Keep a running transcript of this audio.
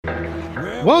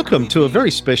Welcome to a very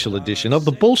special edition of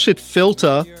the Bullshit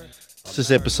Filter. This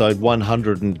is episode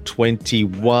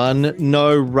 121.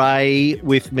 No Ray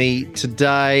with me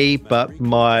today, but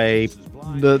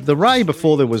the Ray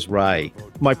before there was Ray.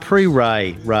 My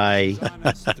pre-Ray, Ray.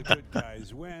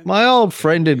 My old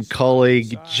friend and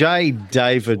colleague, J.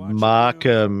 David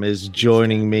Markham, is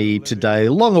joining me today.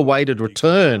 Long-awaited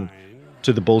return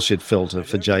to the Bullshit Filter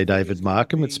for J. David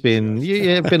Markham. It's been,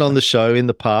 been on the show in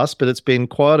the past, but it's been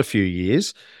quite a few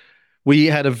years. We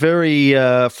had a very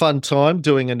fun time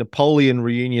doing a Napoleon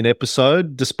reunion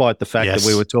episode, despite the fact that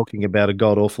we were talking about a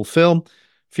god-awful film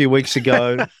a few weeks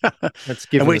ago.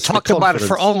 And we talked about it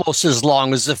for almost as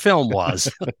long as the film was.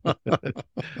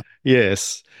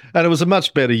 Yes. And it was a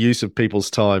much better use of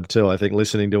people's time, too, I think,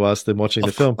 listening to us than watching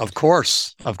the film. Of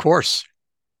course.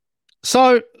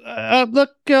 So,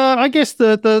 I guess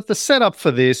the setup for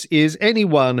this is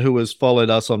anyone who has followed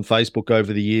us on Facebook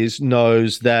over the years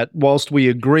knows that whilst we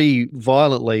agree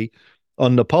violently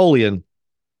on Napoleon,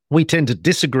 we tend to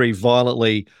disagree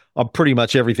violently on pretty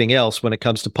much everything else when it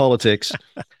comes to politics.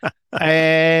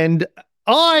 So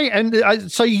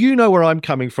you know where I'm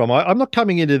coming from. I'm not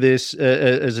coming into this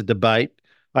as a debate.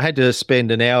 I had to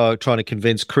spend an hour trying to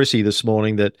convince Chrissy this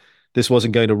morning that this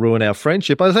wasn't going to ruin our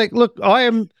friendship. I think, look, I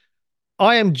am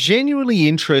genuinely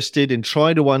interested in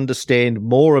trying to understand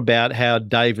more about how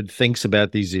David thinks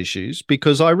about these issues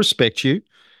because I respect you.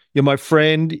 You're my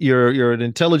friend. You're an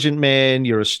intelligent man.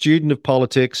 You're a student of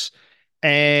politics.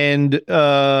 And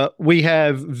we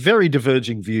have very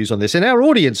diverging views on this. And our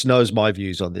audience knows my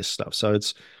views on this stuff. So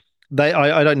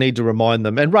I don't need to remind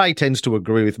them. And Ray tends to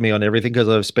agree with me on everything because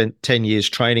I've spent 10 years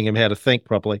training him how to think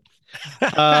properly.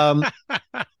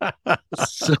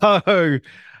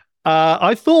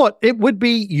 I thought it would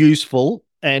be useful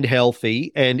and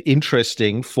healthy and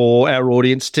interesting for our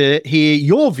audience to hear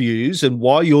your views and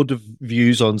why your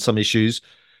views on some issues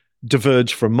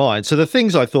diverge from mine. So the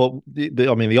things I thought,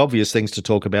 the obvious things to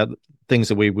talk about, things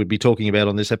that we would be talking about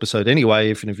on this episode anyway,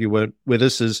 if you weren't with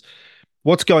us, is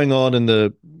what's going on in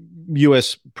the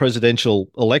US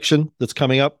presidential election that's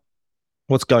coming up,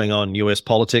 what's going on in US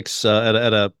politics at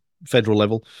a federal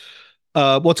level,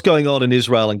 what's going on in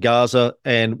Israel and Gaza,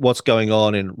 and what's going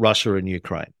on in Russia and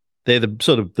Ukraine. They're the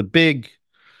sort of the big,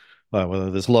 well,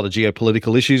 there's a lot of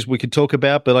geopolitical issues we could talk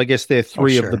about, but I guess they're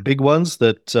three of the big ones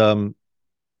that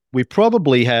we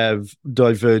probably have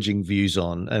diverging views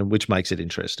on, and which makes it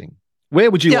interesting. Where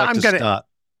would you like to start?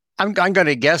 I'm going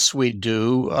to guess we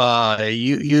do.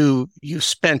 You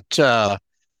spent all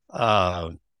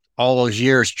those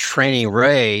years training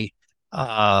Ray.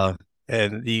 And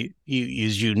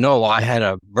as you know, I had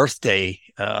a birthday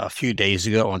a few days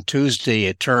ago on Tuesday.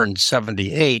 It turned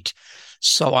 78.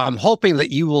 So I'm hoping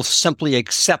that you will simply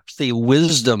accept the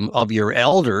wisdom of your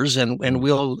elders, and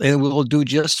we'll do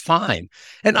just fine.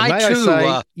 And I too,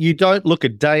 say, you don't look a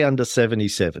day under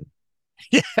 77.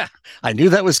 Yeah, I knew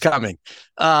that was coming.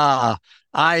 I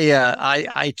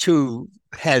too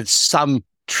had some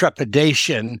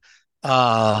trepidation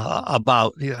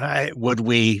about would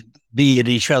we be at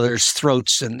each other's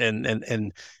throats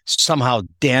and somehow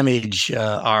damage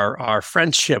our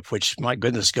friendship, which, my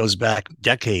goodness, goes back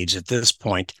decades at this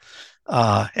point.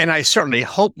 And I certainly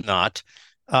hope not.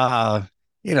 I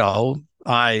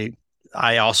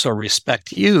also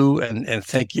respect you and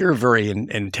think you're very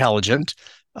intelligent.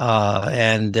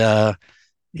 I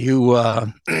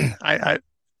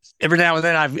every now and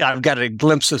then I've got a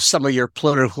glimpse of some of your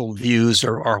political views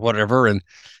or whatever, and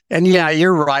yeah,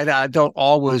 you're right. I don't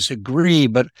always agree,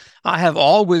 but I have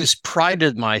always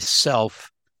prided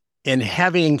myself in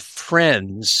having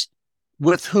friends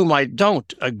with whom I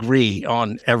don't agree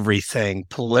on everything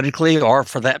politically, or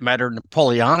for that matter,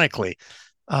 Napoleonically.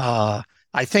 I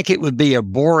think it would be a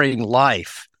boring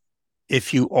life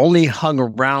if you only hung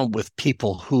around with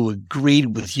people who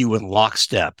agreed with you in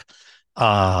lockstep.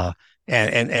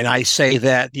 And I say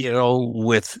that,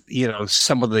 with,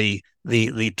 some of the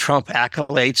Trump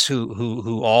acolytes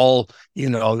who all,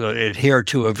 adhere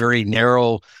to a very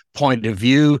narrow point of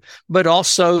view, but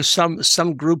also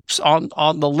some groups on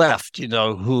the left,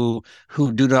 who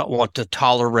do not want to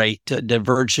tolerate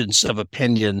divergence of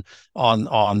opinion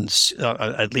on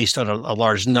at least on a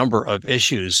large number of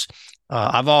issues.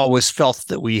 I've always felt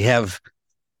that we have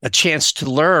a chance to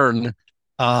learn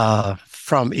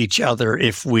from each other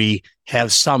if we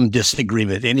have some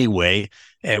disagreement anyway,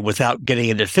 and without getting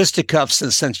into fisticuffs.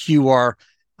 And since you are,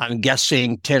 I'm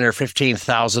guessing, 10 or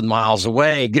 15,000 miles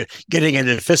away, getting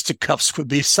into fisticuffs would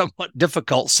be somewhat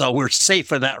difficult. So we're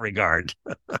safe in that regard.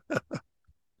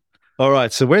 All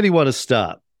right. So where do you want to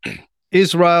start?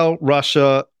 Israel,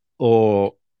 Russia,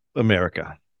 or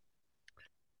America?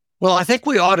 Well, I think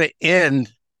we ought to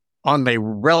end on a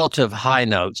relative high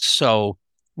note. So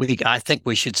I think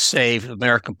we should save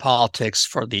American politics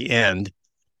for the end,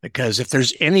 because if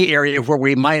there's any area where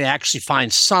we might actually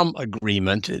find some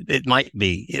agreement, it might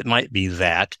be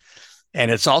that.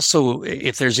 And it's also,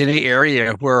 if there's any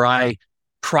area where I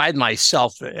pride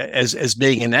myself as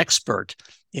being an expert,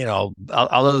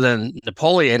 other than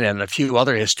Napoleon and a few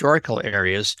other historical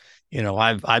areas,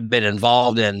 I've been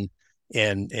involved in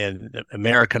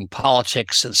American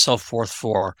politics and so forth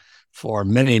for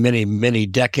many, many, many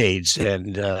decades,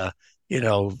 and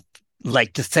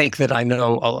like to think that I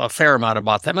know a fair amount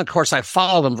about them. Of course, I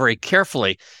follow them very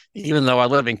carefully, even though I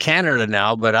live in Canada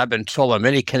now. But I've been told by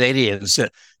many Canadians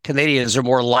that Canadians are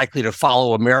more likely to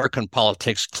follow American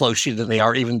politics closely than they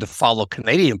are even to follow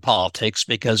Canadian politics,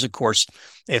 because, of course,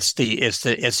 it's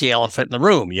the elephant in the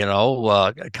room,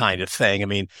 kind of thing. I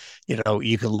mean,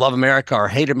 you can love America or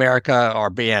hate America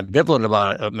or be ambivalent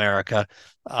about America.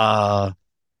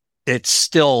 It's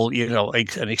still,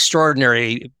 an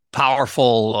extraordinary,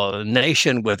 powerful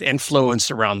nation with influence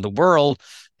around the world,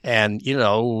 and you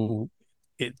want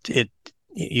to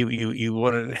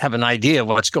have an idea of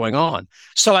what's going on.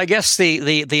 So I guess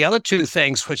the other two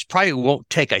things, which probably won't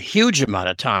take a huge amount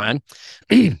of time,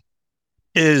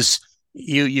 is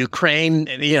Ukraine.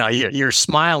 You're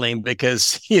smiling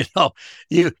because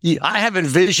I have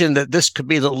envisioned that this could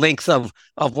be the length of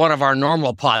one of our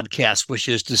normal podcasts, which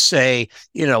is to say,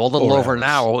 a little over an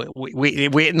hour.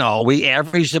 We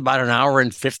averaged about an hour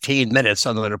and 15 minutes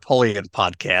on the Napoleon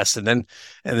podcast, and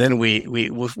then we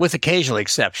with occasional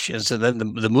exceptions, and then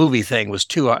the movie thing was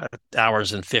 2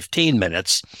 hours and 15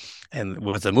 minutes. And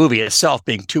with the movie itself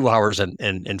being 2 hours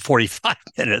and 45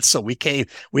 minutes. So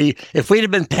if we'd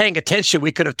have been paying attention,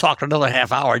 we could have talked another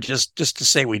half hour just to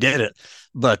say we did it.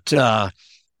 But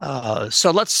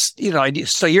so let's,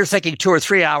 so you're thinking 2 or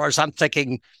 3 hours. I'm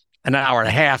thinking an hour and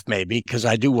a half, maybe, because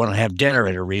I do want to have dinner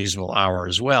at a reasonable hour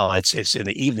as well. It's in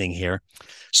the evening here.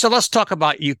 So let's talk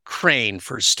about Ukraine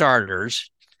for starters.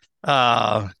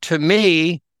 To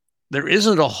me, there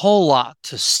isn't a whole lot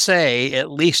to say,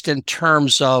 at least in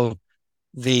terms of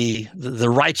the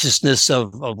righteousness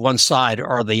of one side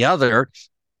or the other.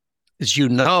 As you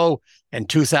know, in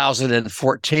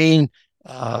 2014,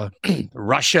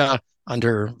 Russia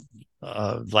under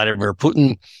Vladimir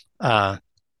Putin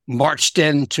marched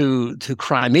into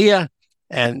Crimea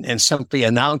and simply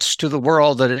announced to the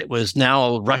world that it was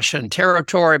now Russian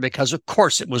territory, because, of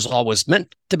course, it was always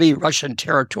meant to be Russian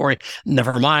territory.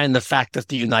 Never mind the fact that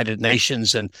the United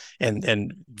Nations and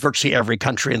virtually every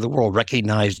country in the world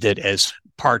recognized it as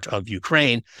part of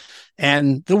Ukraine.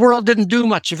 And the world didn't do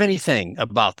much of anything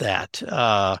about that.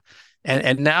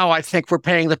 And now I think we're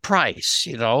paying the price.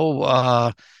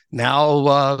 Now,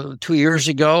 2 years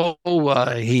ago,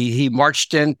 he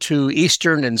marched into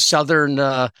eastern and southern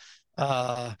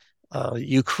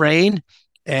Ukraine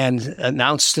and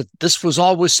announced that this was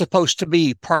always supposed to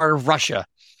be part of Russia.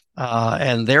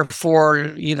 And therefore,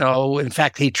 in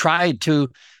fact, he tried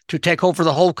to take over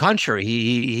the whole country.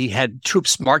 He had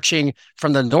troops marching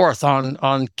from the north on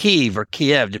Kyiv or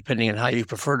Kiev, depending on how you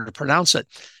prefer to pronounce it.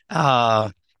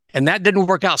 And that didn't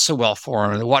work out so well for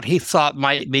him. And what he thought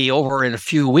might be over in a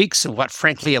few weeks, and what,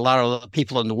 frankly, a lot of the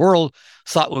people in the world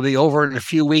thought would be over in a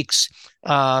few weeks,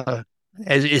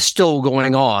 is still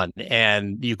going on.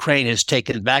 And Ukraine has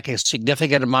taken back a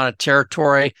significant amount of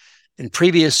territory in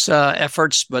previous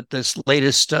efforts, but this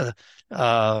latest thing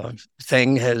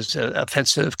has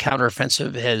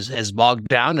counteroffensive has bogged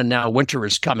down, and now winter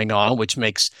is coming on, which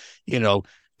makes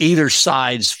either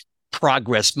side's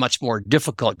progress much more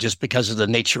difficult just because of the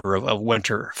nature of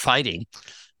winter fighting.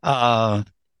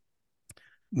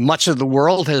 Much of the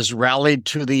world has rallied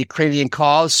to the Ukrainian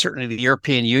cause. Certainly, the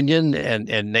European Union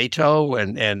and NATO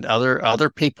and other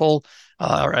people,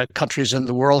 countries in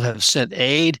the world have sent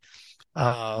aid.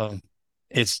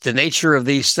 It's the nature of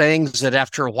these things that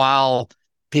after a while,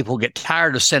 people get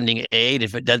tired of sending aid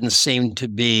if it doesn't seem to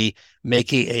be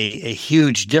making a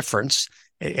huge difference.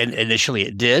 And initially,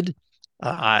 it did.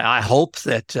 I hope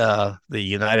that the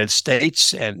United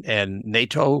States and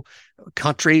NATO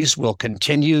countries will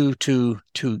continue to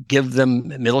give them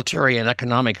military and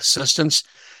economic assistance.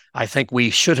 I think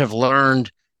we should have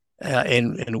learned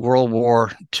in World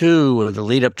War II, or the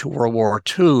lead up to World War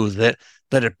II, that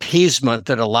appeasement,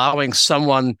 that allowing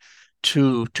someone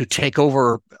to take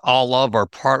over all of or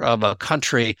part of a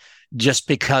country just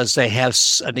because they have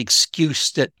an excuse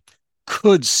that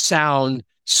could sound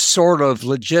sort of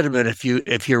legitimate if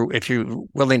you're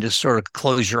willing to sort of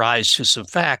close your eyes to some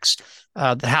facts,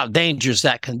 how dangerous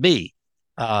that can be.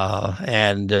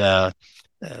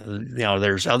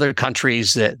 there's other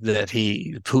countries that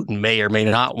Putin may or may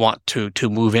not want to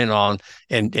move in on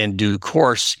in due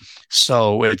course.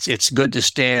 So it's good to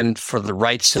stand for the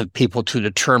rights of people to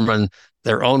determine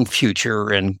their own future,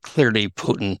 and clearly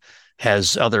Putin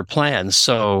has other plans.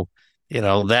 So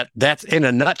that in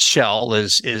a nutshell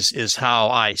is how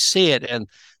I see it. And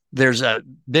there's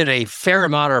been a fair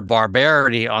amount of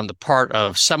barbarity on the part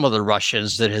of some of the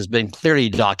Russians that has been clearly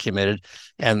documented,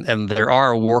 and there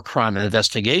are war crime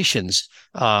investigations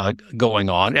going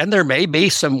on, and there may be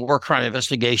some war crime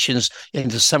investigations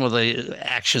into some of the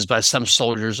actions by some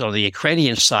soldiers on the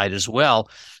Ukrainian side as well.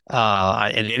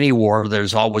 In any war,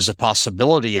 there's always a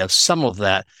possibility of some of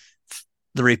that.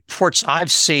 The reports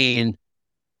I've seen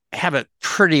have it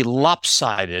pretty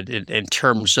lopsided in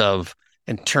terms of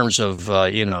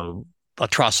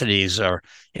atrocities, or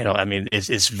I mean,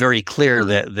 it's very clear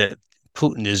that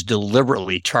Putin is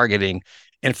deliberately targeting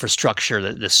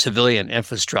infrastructure, the civilian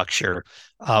infrastructure,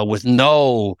 with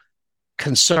no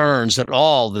concerns at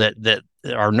all that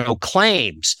there are no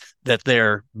claims that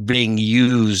they're being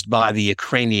used by the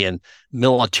Ukrainian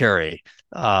military,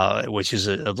 which is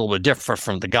a little bit different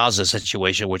from the Gaza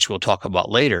situation, which we'll talk about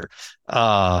later.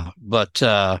 But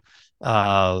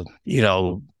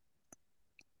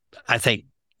I think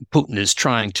Putin is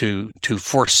trying to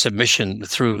force submission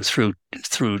through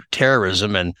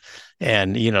terrorism, and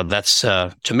that's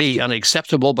to me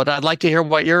unacceptable. But I'd like to hear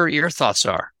what your thoughts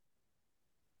are.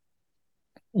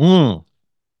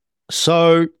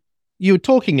 So you were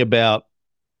talking about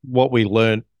what we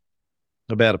learned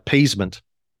about appeasement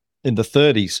in the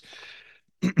 30s.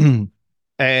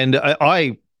 And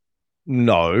I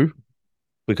know,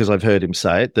 because I've heard him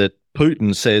say it, that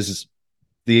Putin says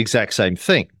the exact same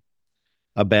thing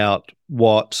about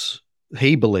what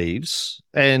he believes,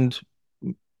 and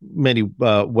many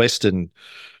Western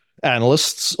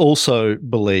analysts also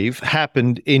believe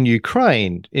happened in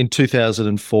Ukraine in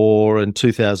 2004 and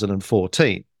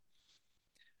 2014.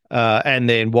 And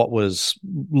then what was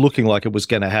looking like it was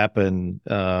going to happen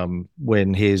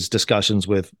when his discussions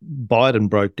with Biden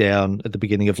broke down at the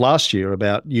beginning of last year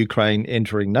about Ukraine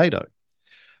entering NATO. I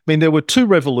mean, there were two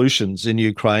revolutions in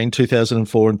Ukraine,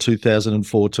 2004 and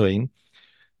 2014,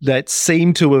 that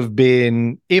seem to have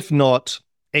been, if not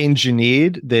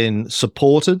engineered, then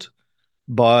supported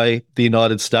by the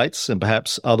United States and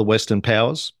perhaps other Western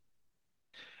powers,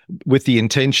 with the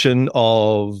intention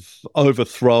of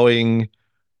overthrowing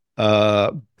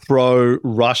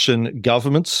pro-Russian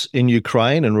governments in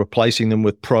Ukraine and replacing them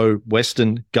with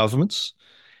pro-Western governments.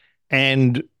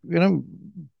 And,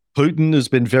 Putin has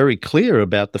been very clear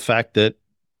about the fact that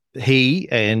he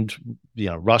and,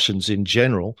 Russians in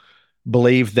general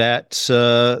believe that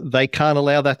they can't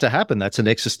allow that to happen. That's an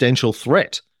existential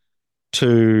threat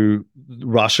to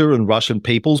Russia and Russian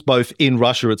peoples, both in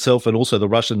Russia itself and also the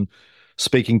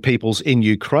Russian-speaking peoples in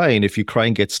Ukraine, if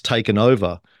Ukraine gets taken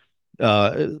over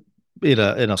in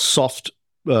a soft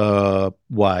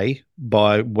way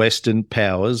by Western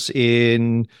powers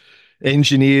in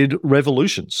engineered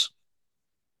revolutions,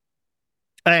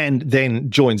 and then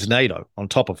joins NATO on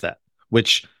top of that,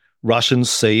 which Russians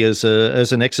see as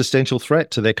an existential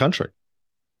threat to their country.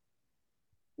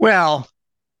 Well,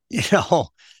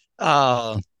 the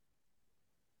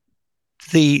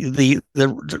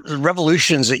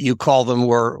revolutions that you call them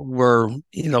were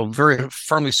very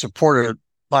firmly supported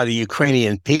by the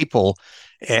Ukrainian people,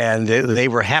 and they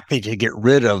were happy to get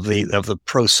rid of the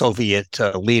pro-Soviet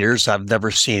leaders. I've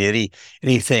never seen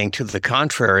anything to the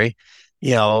contrary.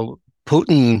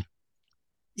 Putin,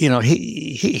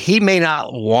 he may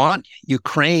not want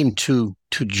Ukraine to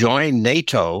join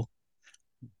NATO,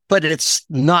 but it's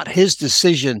not his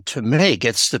decision to make.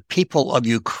 It's the people of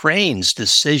Ukraine's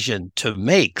decision to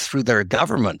make through their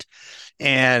government.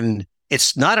 And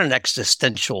it's not an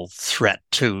existential threat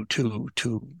to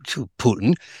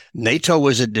Putin. NATO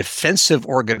is a defensive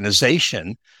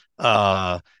organization,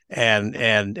 and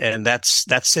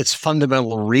that's its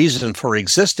fundamental reason for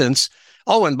existence.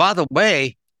 Oh, and by the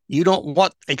way, you don't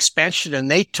want expansion in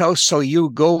NATO, so you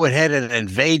go ahead and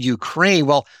invade Ukraine.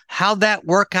 Well, how'd that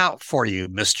work out for you,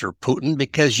 Mr. Putin?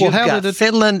 Because you've got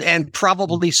Finland and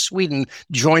probably Sweden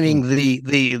joining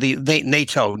the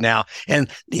NATO now, and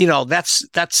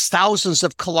that's thousands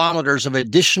of kilometers of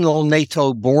additional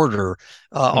NATO border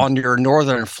on your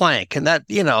northern flank, and that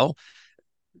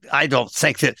I don't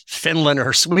think that Finland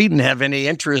or Sweden have any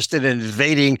interest in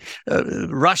invading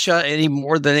Russia any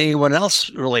more than anyone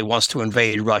else really wants to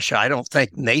invade Russia. I don't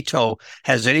think NATO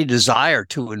has any desire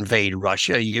to invade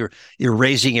Russia. You're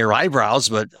raising your eyebrows,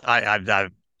 but I'd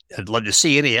love to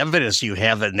see any evidence you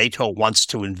have that NATO wants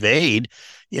to invade.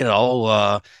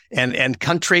 and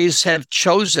countries have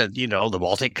chosen, the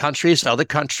Baltic countries, other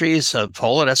countries,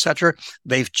 Poland, etc.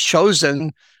 They've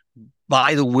chosen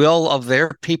by the will of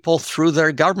their people through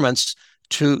their governments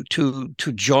to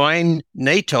join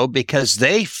NATO because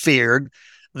they feared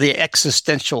the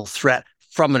existential threat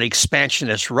from an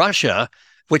expansionist Russia,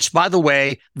 which, by the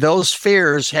way, those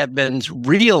fears have been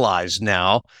realized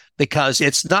now because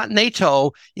it's not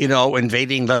NATO,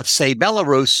 invading, let's say,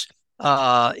 Belarus.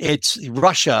 It's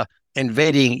Russia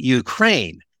invading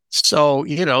Ukraine. So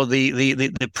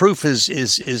the proof is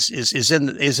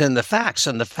in the facts,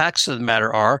 and the facts of the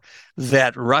matter are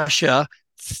that Russia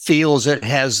feels it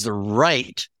has the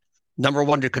right, number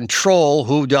one, to control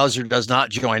who does or does not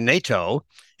join NATO,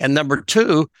 and number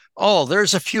two,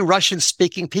 there's a few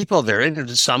Russian-speaking people there, and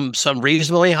some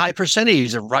reasonably high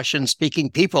percentage of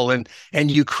Russian-speaking people in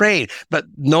Ukraine. But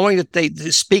knowing that they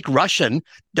speak Russian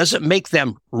doesn't make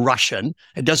them Russian.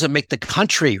 It doesn't make the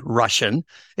country Russian.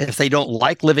 If they don't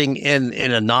like living in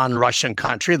a non-Russian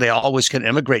country, they always can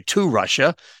immigrate to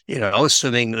Russia,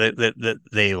 assuming that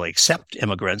they will accept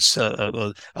immigrants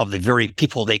of the very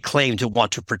people they claim to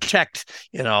want to protect,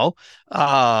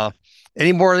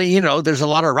 anymore. There's a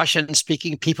lot of Russian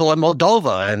speaking people in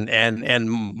Moldova, and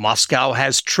Moscow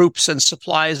has troops and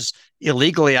supplies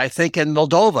illegally, I think, in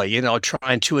Moldova,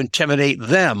 trying to intimidate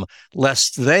them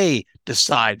lest they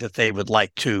decide that they would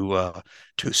like to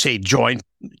say join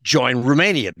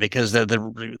Romania because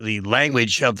the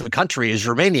language of the country is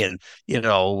Romanian,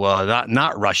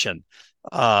 not Russian.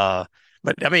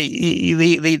 But I mean,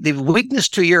 the weakness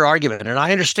to your argument, and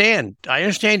I understand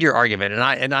your argument,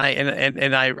 and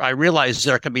I realize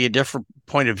there can be a different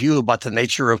point of view about the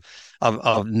nature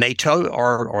of NATO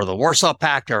or the Warsaw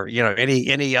Pact or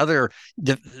any other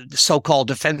so-called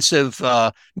defensive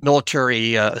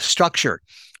military structure.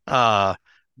 But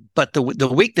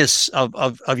the weakness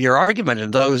of your argument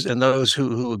and those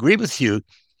who agree with you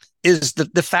is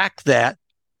the fact that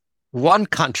one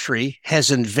country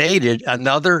has invaded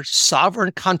another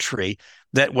sovereign country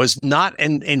that was not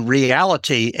in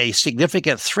reality a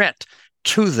significant threat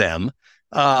to them,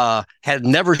 had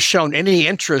never shown any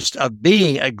interest of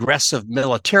being aggressive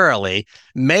militarily,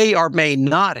 may or may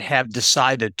not have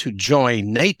decided to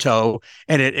join NATO.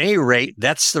 And at any rate,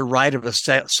 that's the right of a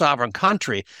sovereign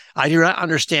country. I do not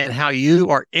understand how you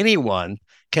or anyone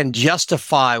can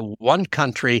justify one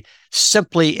country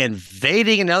simply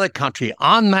invading another country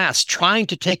en masse, trying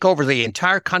to take over the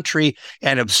entire country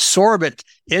and absorb it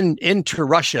into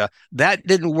Russia. That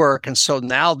didn't work. And so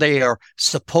now they are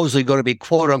supposedly going to be,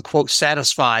 quote unquote,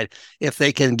 satisfied if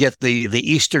they can get the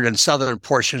eastern and southern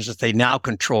portions that they now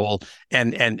control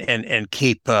and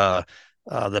keep the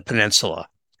peninsula.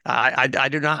 I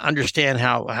do not understand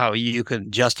how you can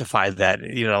justify that.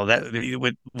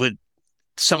 That would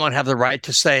someone have the right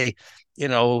to say,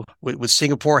 would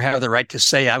Singapore have the right to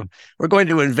say, we're going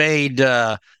to invade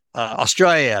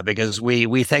Australia because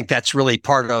we think that's really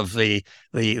part of the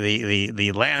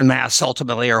landmass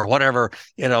ultimately, or whatever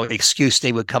excuse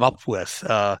they would come up with?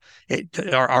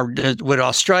 Would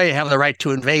Australia have the right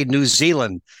to invade New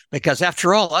Zealand? Because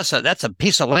after all, that's a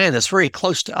piece of land that's very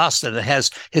close to us and it has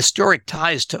historic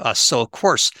ties to us. So of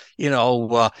course,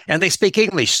 and they speak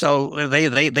English, so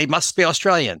they must be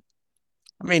Australian.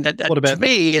 I mean, to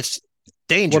me, it's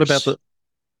dangerous.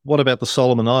 What about the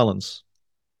Solomon Islands?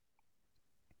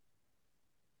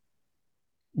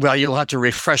 Well, you'll have to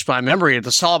refresh my memory.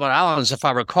 The Solomon Islands, if I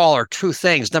recall, are two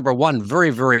things. Number one, very,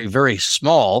 very, very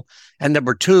small, and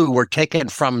number two, were taken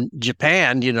from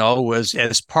Japan. Was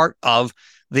as part of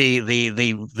the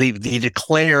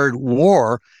declared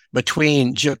war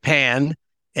between Japan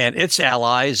and its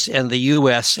allies and the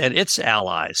U.S. and its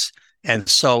allies. And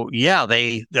so, yeah,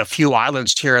 a few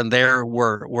islands here and there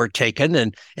were taken,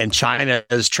 and China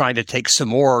is trying to take some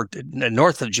more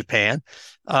north of Japan.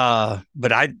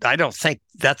 But I don't think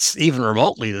that's even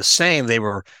remotely the same. They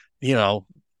were, I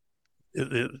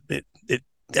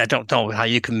don't know how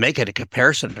you can make it a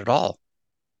comparison at all.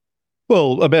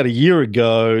 Well, about a year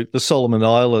ago, the Solomon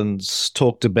Islands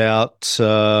talked about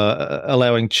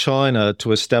allowing China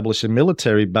to establish a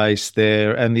military base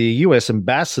there, and the U.S.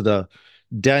 ambassador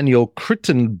Daniel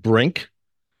Crittenbrink,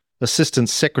 Assistant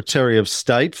Secretary of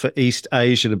State for East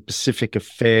Asian and Pacific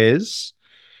Affairs,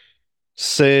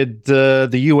 said the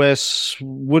U.S.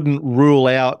 wouldn't rule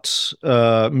out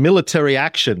military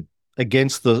action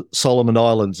against the Solomon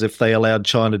Islands if they allowed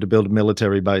China to build a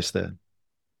military base there.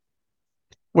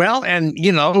 Well, and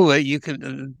you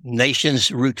can nations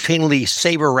routinely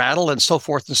saber rattle and so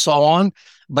forth and so on.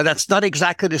 but that's not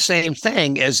exactly the same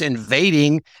thing as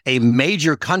invading a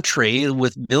major country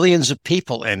with billions of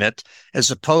people in it,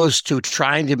 as opposed to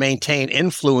trying to maintain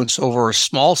influence over a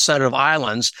small set of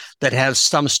islands that have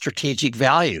some strategic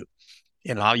value.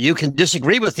 You can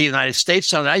disagree with the United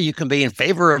States on that. You can be in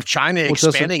favor of China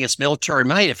expanding its military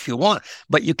might if you want,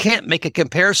 but you can't make a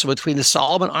comparison between the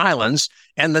Solomon Islands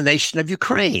and the nation of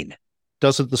Ukraine.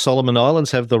 Doesn't the Solomon Islands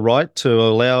have the right to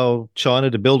allow China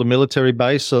to build a military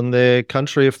base on their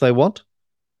country if they want?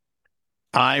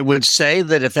 I would say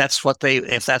that if that's what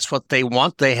they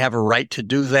want, they have a right to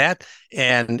do that.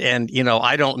 And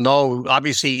I don't know.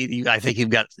 Obviously, I think you've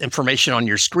got information on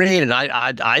your screen, and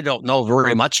I don't know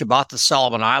very much about the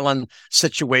Solomon Island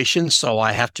situation, so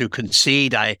I have to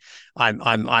concede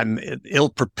I'm ill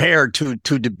prepared to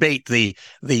debate the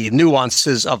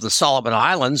nuances of the Solomon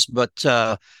Islands. But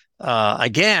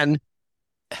again,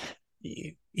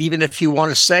 even if you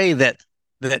want to say that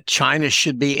China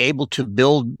should be able to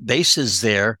build bases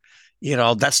there,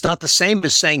 that's not the same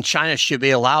as saying China should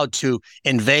be allowed to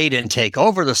invade and take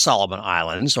over the Solomon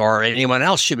Islands, or anyone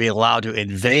else should be allowed to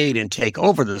invade and take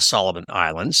over the Solomon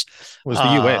Islands. It was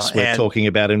the US we're talking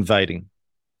about invading.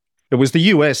 It was the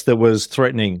US that was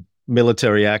threatening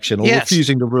military action, or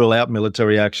refusing to rule out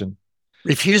military action.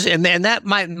 Refusing, and that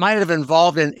might have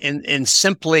involved in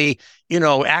simply,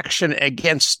 action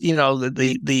against,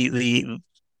 the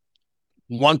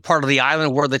one part of the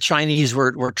island where the Chinese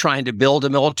were trying to build a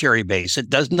military base. It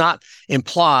does not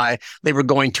imply they were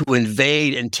going to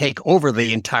invade and take over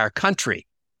the entire country.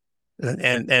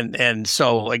 And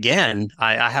so again,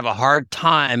 I have a hard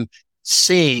time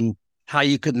seeing how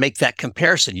you could make that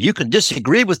comparison. You can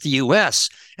disagree with the U.S.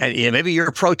 and maybe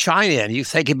you're pro-China and you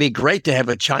think it'd be great to have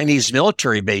a Chinese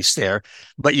military base there,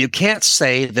 but you can't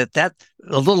say that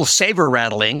a little saber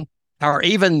rattling or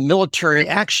even military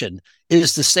action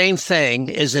is the same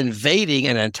thing as invading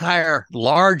an entire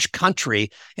large country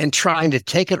and trying to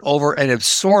take it over and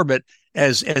absorb it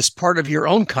as part of your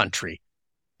own country.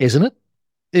 Isn't it?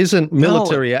 Isn't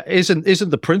military,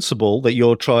 isn't the principle that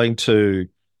you're trying to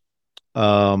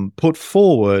put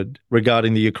forward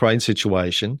regarding the Ukraine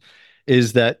situation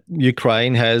is that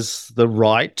Ukraine has the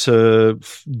right to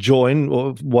join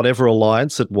whatever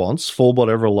alliance it wants, form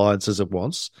whatever alliances it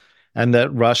wants, and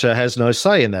that Russia has no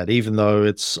say in that, even though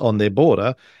it's on their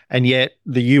border. And yet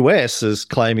the US is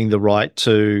claiming the right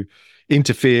to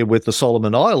interfere with the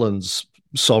Solomon Islands'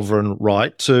 sovereign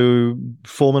right to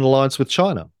form an alliance with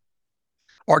China.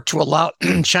 Or to allow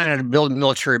China to build a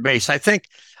military base. I think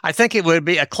it would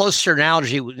be a closer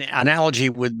analogy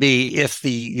would be if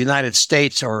the United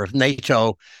States or if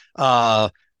NATO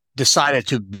decided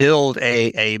to build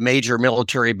a major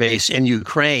military base in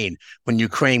Ukraine when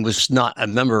Ukraine was not a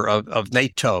member of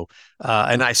NATO.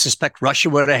 And I suspect Russia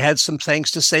would have had some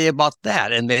things to say about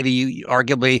that. And maybe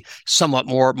arguably somewhat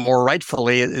more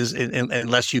rightfully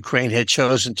unless Ukraine had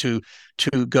chosen to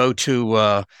go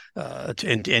into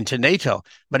NATO.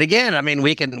 But again, I mean,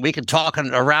 we can talk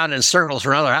around in circles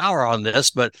for another hour on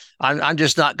this, but I'm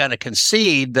just not going to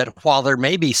concede that while there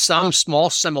may be some small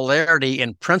similarity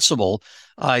in principle,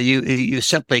 you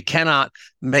simply cannot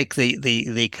make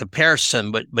the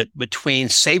comparison, but between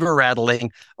saber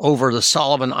rattling over the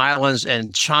Solomon Islands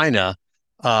and China,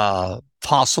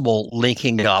 possible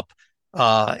linking up,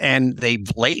 and the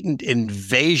blatant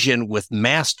invasion with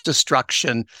mass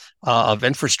destruction of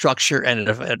infrastructure and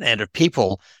of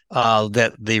people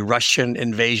that the Russian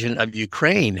invasion of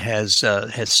Ukraine has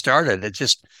started. It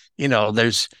just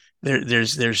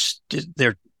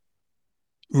they're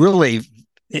really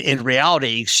in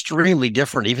reality extremely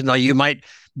different, even though you might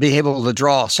be able to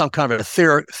draw some kind of a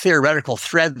theoretical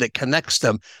thread that connects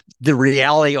them. The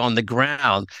reality on the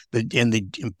ground and the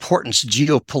importance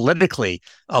geopolitically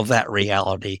of that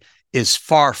reality is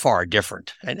far, far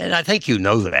different. And I think you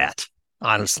know that,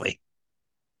 honestly.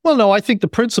 Well, no, I think the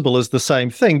principle is the same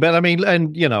thing. But I mean,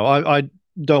 and, I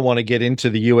don't want to get into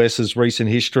the US's recent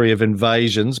history of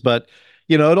invasions, but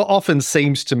it often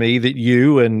seems to me that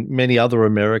you and many other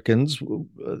Americans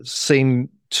seem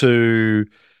to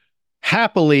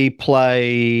happily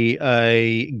play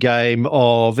a game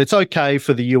of it's okay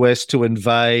for the US to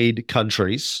invade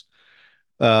countries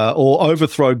or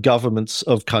overthrow governments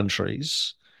of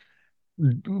countries,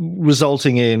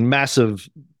 resulting in massive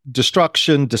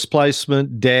destruction,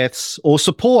 displacement, deaths, or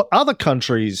support other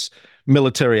countries'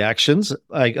 military actions,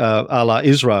 a la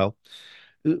Israel,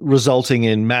 resulting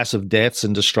in massive deaths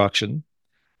and destruction,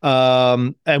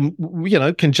 and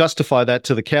can justify that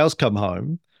till the cows come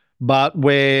home. But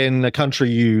when a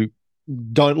country you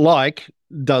don't like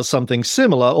does something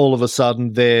similar, all of a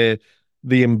sudden they're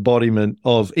the embodiment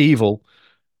of evil.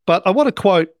 But I want to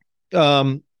quote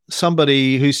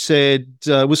somebody who said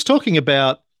was talking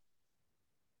about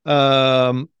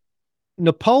um,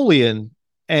 Napoleon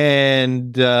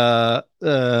and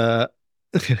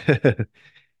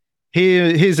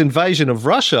his invasion of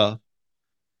Russia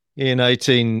in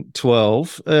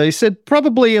 1812. He said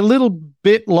probably a little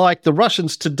bit like the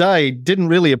Russians today didn't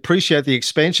really appreciate the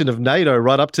expansion of NATO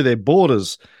right up to their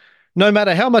borders. No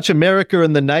matter how much America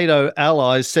and the NATO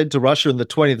allies said to Russia in the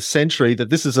 20th century that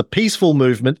this is a peaceful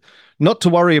movement, not to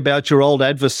worry about your old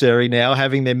adversary now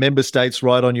having their member states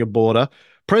right on your border,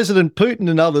 President Putin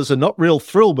and others are not real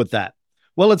thrilled with that.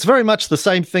 Well, it's very much the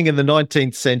same thing in the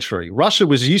 19th century. Russia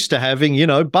was used to having,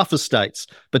 buffer states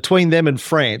between them and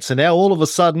France. And now all of a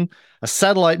sudden, a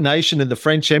satellite nation in the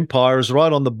French Empire is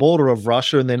right on the border of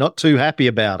Russia, and they're not too happy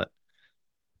about it.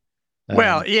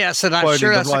 Well, yes, and I'm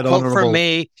sure that's a quote from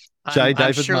me.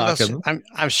 David Markham.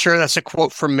 I'm sure that's a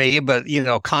quote from me, but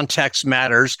context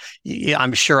matters.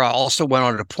 I'm sure I also went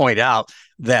on to point out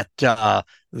that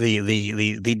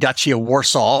the Duchy of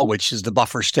Warsaw, which is the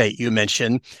buffer state you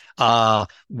mentioned,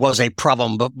 was a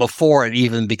problem before it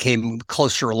even became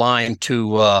closer aligned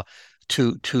to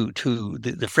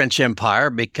the French Empire,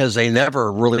 because they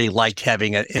never really liked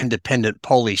having an independent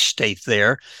Polish state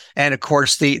there. And of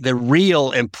course, the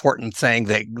real important thing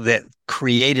that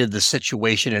created the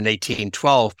situation in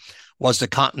 1812 was the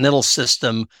continental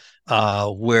system,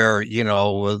 where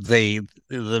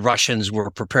the Russians were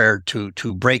prepared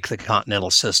to break the continental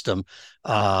system,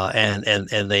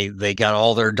 and they got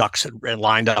all their ducks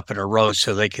lined up in a row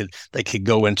so they could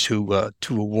go into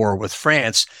to a war with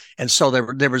France. And so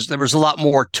there was a lot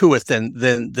more to it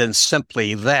than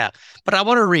simply that. But I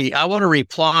want to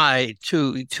reply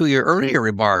to your earlier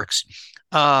remarks.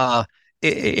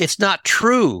 It's not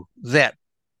true that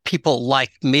people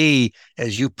like me,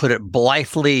 as you put it,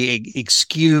 blithely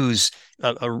excuse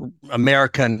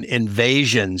American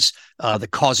invasions, the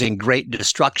causing great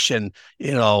destruction,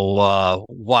 while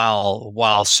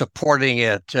supporting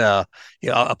it,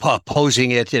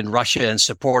 opposing it in Russia and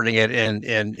supporting it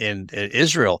in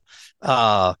Israel.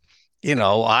 I'm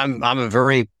a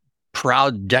very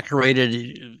proud,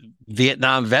 decorated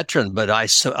Vietnam veteran, but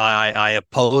I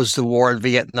opposed the war in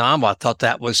Vietnam. I thought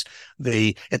that was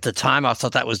at the time, I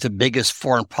thought that was the biggest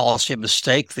foreign policy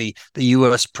mistake the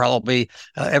U.S. probably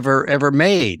ever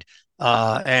made.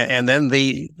 And then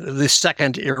the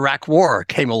second Iraq War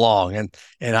came along,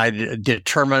 and I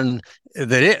determined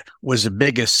that it was the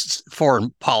biggest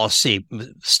foreign policy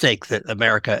mistake that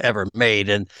America ever made,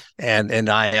 and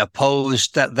I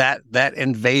opposed that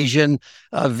invasion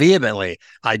vehemently.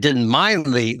 I didn't mind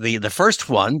the first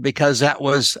one because that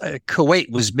was Kuwait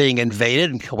was being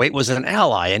invaded, and Kuwait was an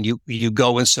ally, and you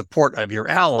go in support of your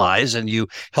allies and you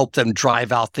help them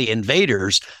drive out the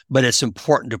invaders. But it's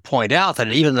important to point out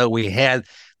that even though we had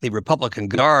the Republican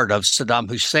Guard of Saddam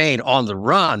Hussein on the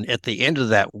run at the end of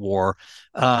that war,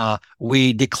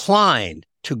 we declined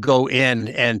to go in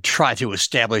and try to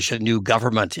establish a new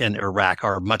government in Iraq,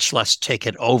 or much less take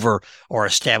it over or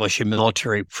establish a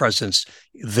military presence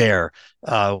there.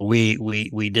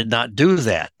 We did not do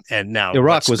that. And now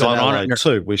Iraq was an ally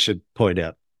too, we should point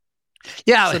out.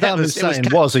 Yeah, Saddam Hussein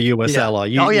was a U.S. ally.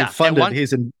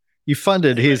 You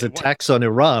funded his attacks on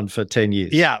Iran for 10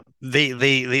 years. Yeah,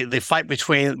 the fight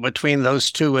between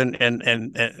those two and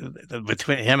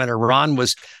between him and Iran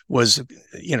was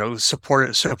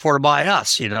supported by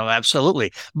us,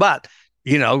 absolutely. But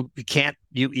you can't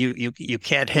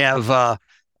have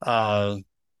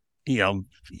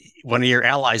one of your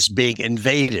allies being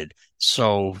invaded.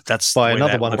 So that's by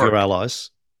another one of your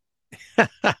allies.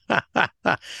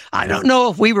 I don't know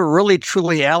if we were really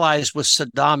truly allies with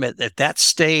Saddam at that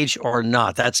stage or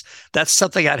not. That's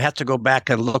something I'd have to go back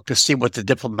and look to see what the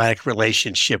diplomatic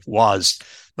relationship was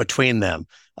between them.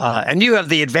 And you have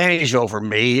the advantage over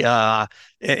me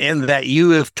in that you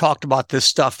have talked about this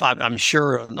stuff, I'm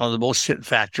sure, on the bullshit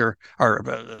factor or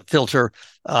filter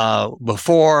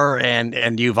before,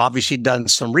 and you've obviously done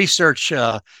some research.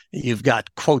 You've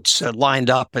got quotes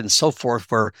lined up and so forth,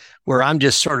 where I'm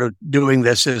just sort of doing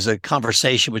this as a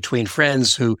conversation between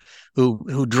friends who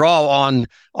draw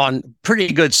on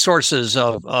pretty good sources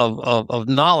of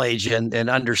knowledge and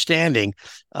understanding.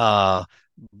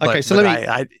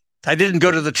 I didn't go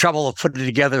to the trouble of putting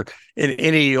together in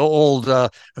any old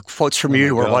quotes from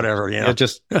you or whatever. You're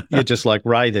just like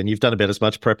Ray. Then you've done about as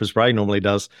much prep as Ray normally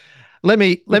does. Let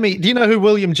me. Do you know who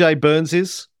William J. Burns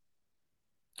is?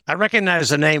 I recognize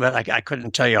the name, but I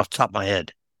couldn't tell you off the top of my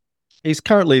head. He's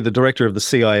currently the director of the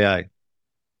CIA.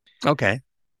 Okay.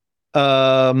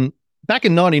 Back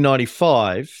in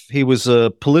 1995, he was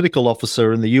a political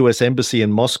officer in the U.S. Embassy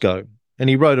in Moscow, and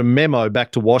he wrote a memo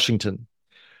back to Washington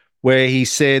where he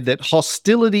said that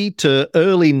hostility to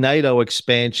early NATO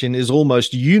expansion is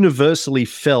almost universally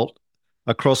felt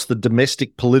across the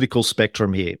domestic political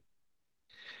spectrum here.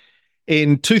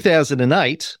 In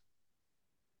 2008,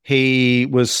 he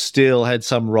had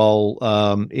some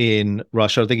role in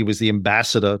Russia. I think he was the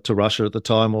ambassador to Russia at the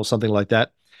time or something like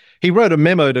that. He wrote a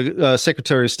memo to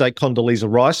Secretary of State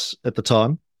Condoleezza Rice at the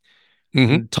time.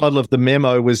 Mm-hmm. The title of the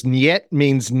memo was Niet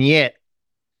means Niet.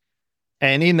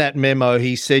 And in that memo,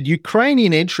 he said,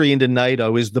 Ukrainian entry into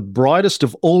NATO is the brightest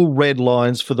of all red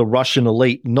lines for the Russian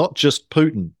elite, not just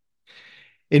Putin.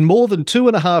 In more than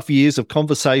 2.5 years of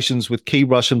conversations with key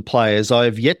Russian players, I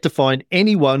have yet to find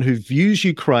anyone who views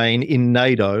Ukraine in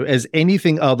NATO as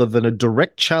anything other than a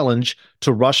direct challenge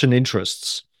to Russian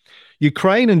interests.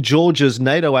 Ukraine and Georgia's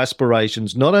NATO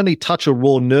aspirations not only touch a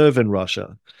raw nerve in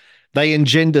Russia, they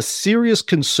engender serious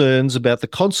concerns about the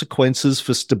consequences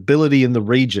for stability in the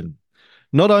region.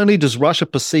 Not only does Russia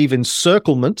perceive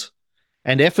encirclement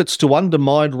and efforts to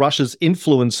undermine Russia's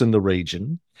influence in the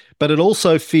region, but it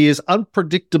also fears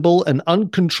unpredictable and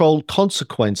uncontrolled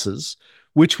consequences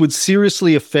which would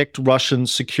seriously affect Russian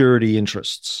security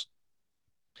interests.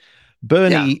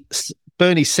 Bernie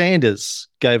Sanders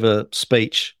gave a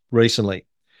speech recently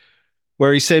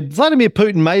where he said, Vladimir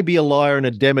Putin may be a liar and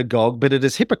a demagogue, but it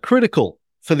is hypocritical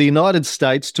for the United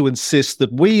States to insist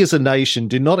that we as a nation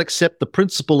do not accept the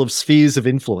principle of spheres of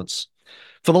influence.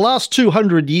 For the last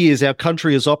 200 years, our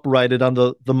country has operated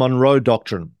under the Monroe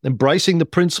Doctrine, embracing the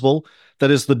principle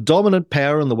that as the dominant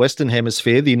power in the Western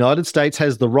Hemisphere, the United States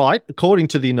has the right, according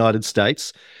to the United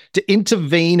States, to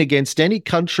intervene against any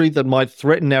country that might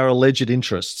threaten our alleged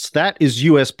interests. That is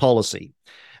US policy.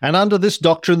 And under this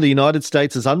doctrine, the United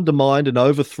States has undermined and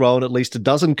overthrown at least a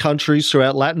dozen countries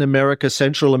throughout Latin America,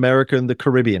 Central America, and the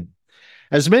Caribbean.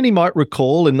 As many might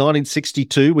recall, in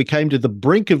 1962, we came to the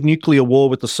brink of nuclear war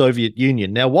with the Soviet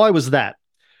Union. Now, why was that?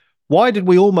 Why did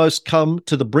we almost come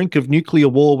to the brink of nuclear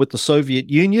war with the Soviet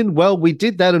Union? Well, we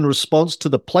did that in response to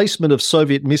the placement of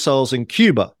Soviet missiles in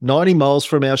Cuba, 90 miles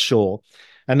from our shore,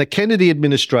 and the Kennedy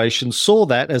administration saw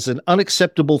that as an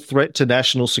unacceptable threat to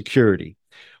national security.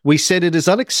 We said it is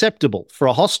unacceptable for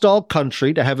a hostile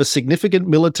country to have a significant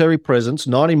military presence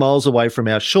 90 miles away from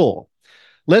our shore.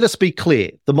 Let us be clear,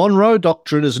 the Monroe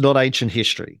Doctrine is not ancient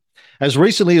history. As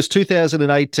recently as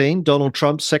 2018, Donald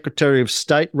Trump's Secretary of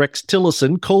State Rex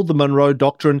Tillerson called the Monroe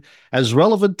Doctrine as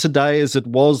relevant today as it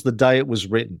was the day it was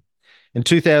written. In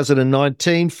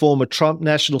 2019, former Trump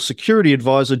National Security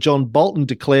Advisor John Bolton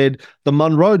declared the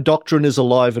Monroe Doctrine is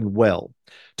alive and well.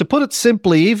 To put it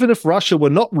simply, even if Russia were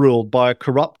not ruled by a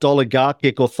corrupt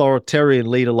oligarchic authoritarian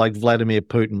leader like Vladimir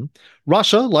Putin,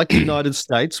 Russia, like the United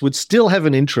States, would still have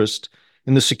an interest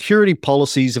in the security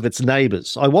policies of its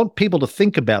neighbors. I want people to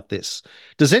think about this.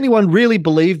 Does anyone really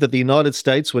believe that the United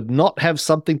States would not have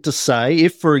something to say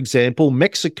if, for example,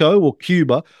 Mexico or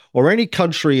Cuba or any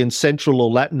country in Central or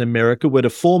Latin America were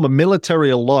to form a military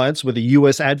alliance with a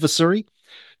US adversary?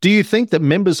 Do you think that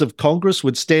members of Congress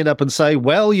would stand up and say,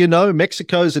 well, you know,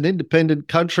 Mexico's an independent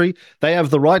country. They have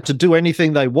the right to do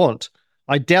anything they want?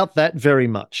 I doubt that very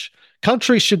much.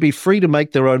 Countries should be free to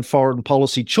make their own foreign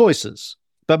policy choices.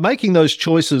 But making those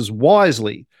choices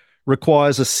wisely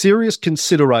requires a serious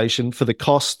consideration for the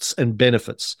costs and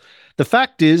benefits. The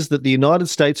fact is that the United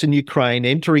States and Ukraine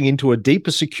entering into a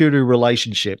deeper security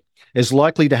relationship is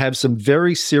likely to have some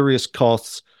very serious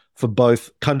costs for both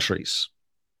countries.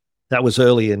 That was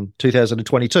early in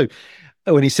 2022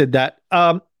 when he said that.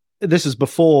 This is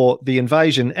before the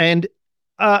invasion. And,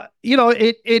 you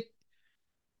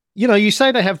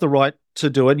say they have the right to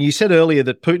do it. And you said earlier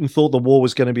that Putin thought the war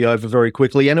was going to be over very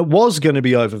quickly, and it was going to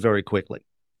be over very quickly.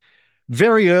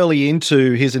 Very early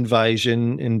into his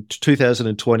invasion in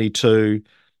 2022,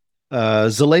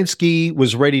 Zelensky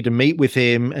was ready to meet with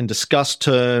him and discuss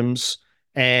terms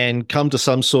and come to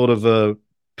some sort of a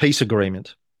peace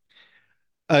agreement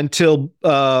until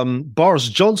Boris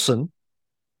Johnson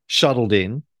shuttled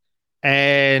in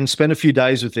and spent a few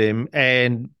days with him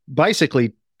and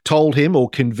basically told him or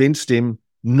convinced him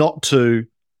not to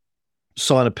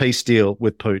sign a peace deal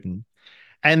with Putin.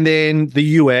 And then the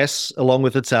US, along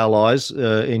with its allies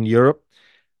in Europe,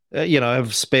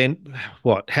 have spent,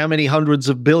 how many hundreds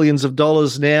of billions of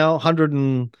dollars now?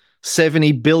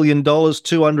 $170 billion,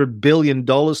 $200 billion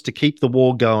to keep the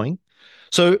war going.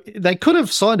 So they could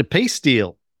have signed a peace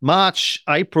deal March,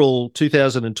 April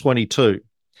 2022.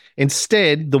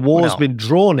 Instead, the war has been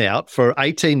drawn out for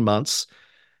 18 months.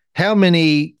 How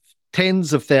many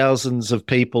tens of thousands of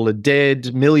people are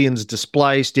dead, millions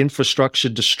displaced, infrastructure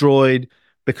destroyed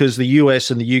because the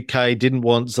US and the UK didn't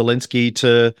want Zelensky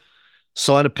to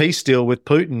sign a peace deal with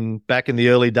Putin back in the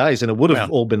early days, and it would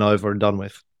have all been over and done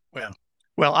with.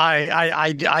 Well,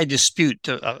 I dispute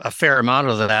a fair amount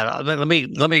of that. Let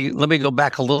me go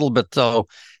back a little bit though.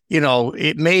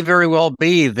 It may very well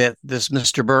be that this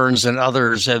Mr. Burns and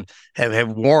others have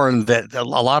warned that a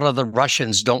lot of the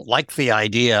Russians don't like the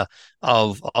idea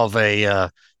of a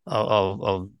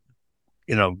of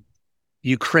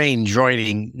Ukraine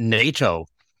joining NATO,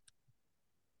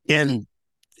 and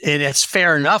it's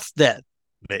fair enough that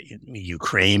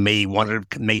Ukraine may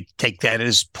take that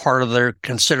as part of their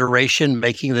consideration,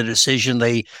 making the decision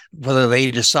whether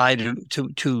they decide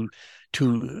to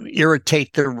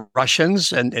irritate the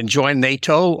Russians and join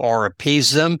NATO or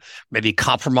appease them, maybe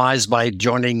compromise by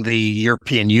joining the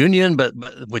European Union, but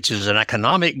which is an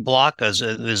economic bloc as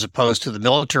opposed to the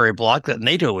military bloc that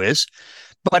NATO is.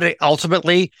 But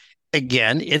ultimately,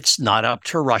 again, it's not up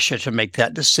to Russia to make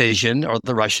that decision or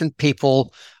the Russian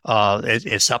people.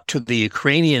 It's up to the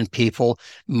Ukrainian people.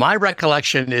 My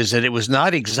recollection is that it was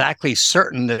not exactly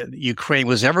certain that Ukraine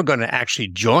was ever going to actually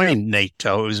join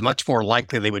NATO. It was much more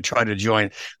likely they would try to join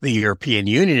the European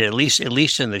Union, at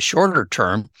least in the shorter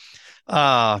term.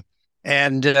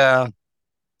 And as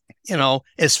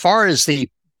far as the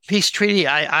peace treaty,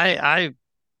 I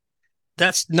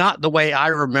that's not the way I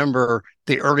remember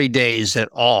the early days at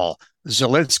all.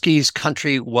 Zelensky's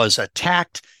country was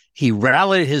attacked. He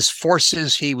rallied his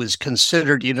forces. He was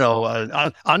considered,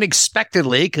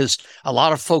 unexpectedly, because a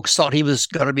lot of folks thought he was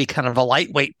going to be kind of a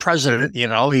lightweight president.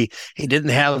 He didn't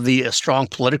have the strong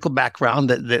political background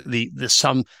that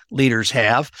some leaders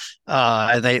have.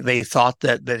 They thought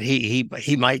that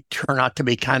he might turn out to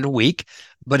be kind of weak,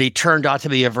 but he turned out to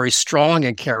be a very strong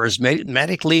and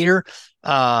charismatic leader.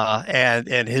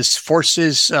 And his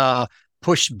forces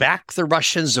pushed back the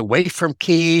Russians away from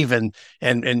Kyiv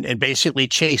and basically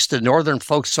chased the northern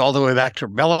folks all the way back to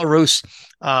Belarus.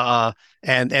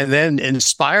 And then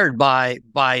inspired by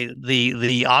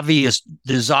the obvious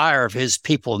desire of his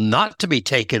people not to be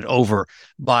taken over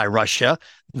by Russia,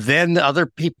 then other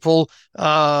people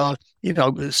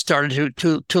started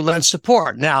to lend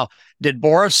support. Now, did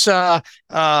Boris come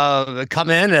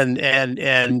in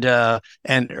and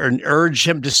urge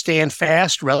him to stand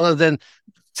fast rather than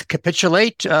to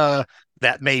capitulate?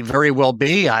 That may very well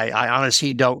be. I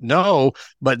honestly don't know,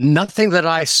 but nothing that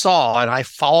I saw, and I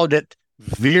followed it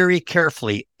very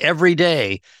carefully every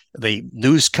day. The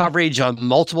news coverage on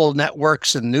multiple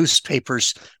networks and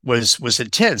newspapers was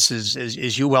intense,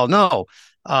 as you well know.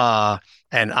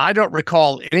 And I don't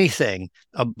recall anything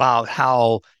about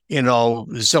how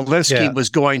Zelensky was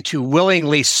going to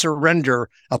willingly surrender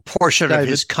a portion of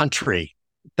his country.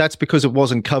 That's because it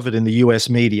wasn't covered in the US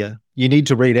media. You need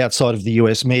to read outside of the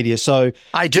US media. So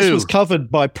I do. This was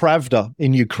covered by Pravda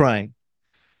in Ukraine.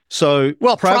 So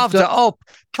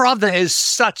Pravda is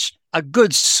such a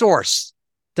good source.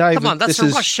 David, come on, that's a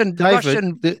Russian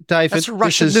David, that's a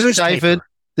Russian newspaper. David,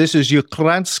 this is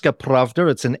Ukrainska Pravda.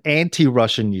 It's an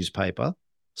anti-Russian newspaper.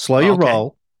 Slow your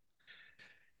roll.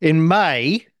 In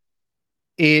May,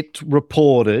 it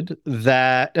reported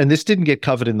that, and this didn't get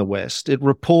covered in the West, it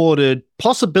reported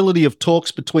possibility of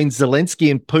talks between Zelensky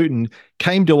and Putin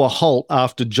came to a halt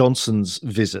after Johnson's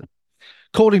visit.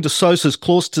 According to sources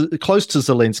close to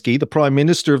Zelensky, the Prime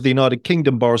Minister of the United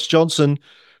Kingdom, Boris Johnson,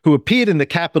 who appeared in the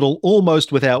capital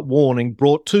almost without warning,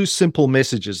 brought two simple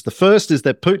messages. The first is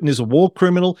that Putin is a war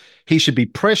criminal. He should be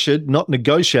pressured, not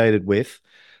negotiated with.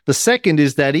 The second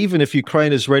is that even if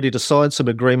Ukraine is ready to sign some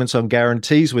agreements on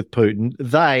guarantees with Putin,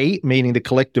 they, meaning the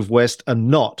collective West, are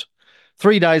not.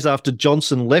 3 days after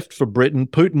Johnson left for Britain,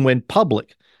 Putin went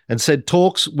public and said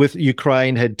talks with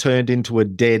Ukraine had turned into a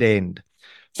dead end.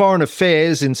 Foreign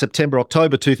Affairs in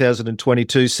September-October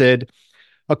 2022 said,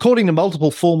 according to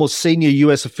multiple former senior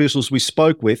US officials we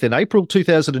spoke with, in April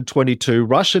 2022,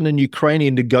 Russian and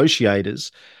Ukrainian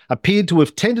negotiators appeared to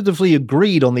have tentatively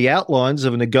agreed on the outlines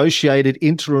of a negotiated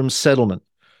interim settlement.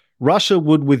 Russia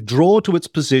would withdraw to its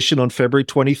position on February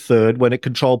 23rd when it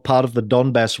controlled part of the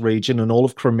Donbass region and all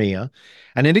of Crimea,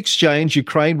 and in exchange,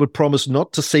 Ukraine would promise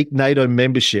not to seek NATO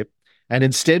membership and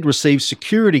instead receive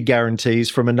security guarantees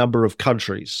from a number of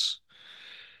countries.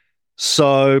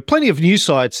 So plenty of news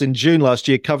sites in June last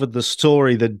year covered the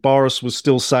story that Boris was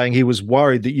still saying he was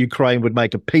worried that Ukraine would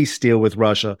make a peace deal with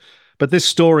Russia. But this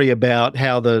story about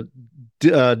how the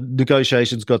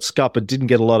negotiations got scuppered didn't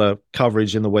get a lot of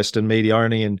coverage in the Western media,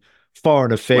 only in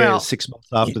Foreign Affairs 6 months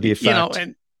after the effect.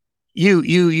 And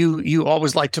you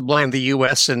always like to blame the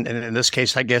U.S. and in this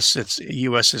case, I guess it's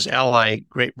U.S.'s ally,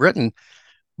 Great Britain.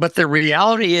 But the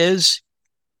reality is,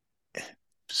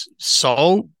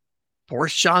 so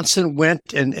Boris Johnson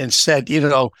went and said,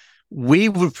 we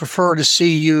would prefer to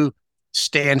see you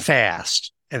stand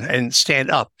fast and stand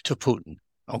up to Putin.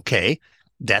 Okay,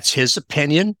 that's his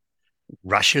opinion.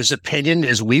 Russia's opinion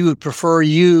is we would prefer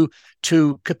you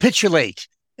to capitulate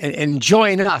and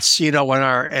join us, in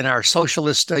our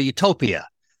socialist utopia.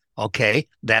 Okay,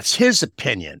 that's his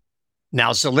opinion.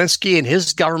 Now, Zelensky and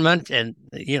his government and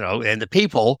the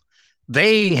people,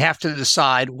 they have to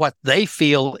decide what they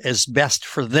feel is best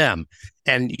for them.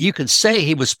 And you could say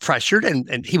he was pressured,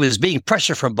 and he was being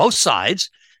pressured from both sides.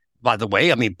 By the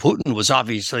way, I mean, Putin was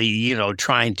obviously,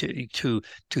 trying to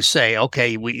say,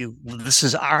 okay, this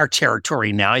is our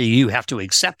territory now. You have to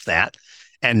accept that.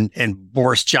 And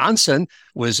Boris Johnson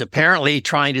was apparently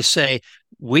trying to say,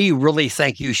 we really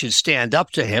think you should stand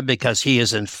up to him because he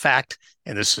is, in fact,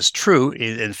 and this is true,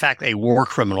 in fact, a war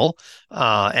criminal.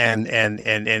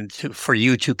 For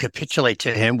you to capitulate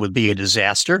to him would be a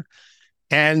disaster.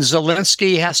 And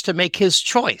Zelensky has to make his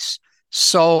choice.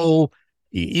 So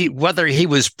whether he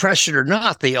was pressured or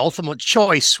not, the ultimate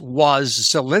choice was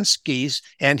Zelensky's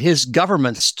and his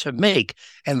government's to make.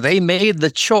 And they made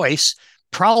the choice,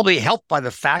 probably helped by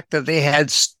the fact that they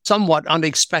had somewhat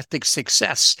unexpected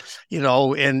success,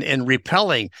 in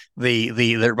repelling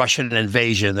the Russian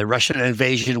invasion. The Russian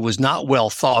invasion was not well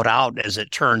thought out, as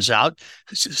it turns out,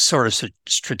 sort of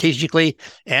strategically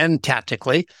and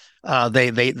tactically. They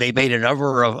made a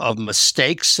number of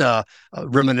mistakes,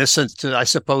 reminiscent, I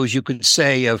suppose you could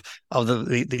say, of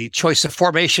the choice of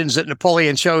formations that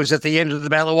Napoleon chose at the end of the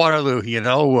Battle of Waterloo.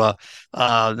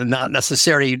 Not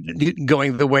necessarily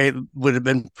going the way it would have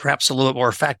been perhaps a little bit more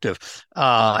effective.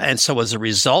 And so as a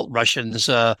result, Russians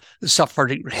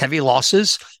suffered heavy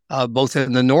losses, both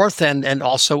in the north and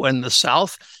also in the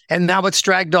south. And now it's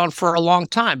dragged on for a long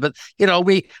time. But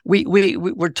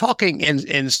we're talking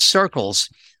in circles.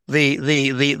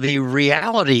 The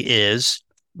reality is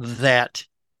that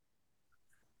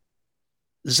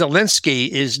Zelensky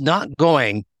is not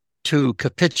going to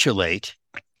capitulate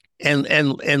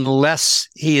unless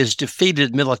he is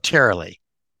defeated militarily.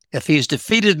 If he's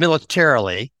defeated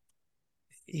militarily,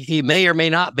 he may or may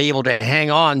not be able to hang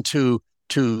on to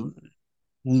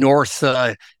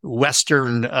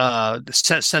western,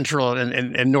 central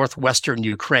and northwestern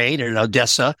Ukraine and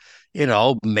Odessa.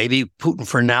 Maybe Putin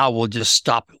for now will just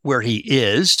stop where he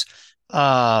is,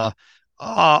 or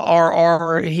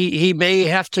he may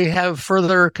have to have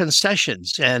further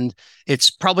concessions, and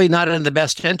it's probably not in the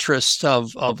best interest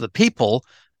of the people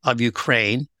of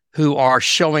Ukraine, who are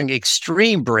showing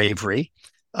extreme bravery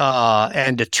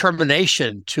and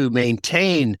determination to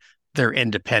maintain their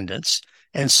independence.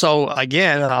 And so,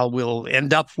 again, we'll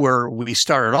end up where we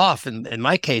started off, in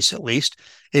my case at least.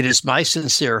 It is my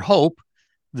sincere hope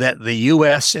that the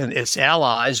U.S. and its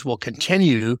allies will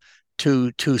continue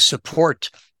to support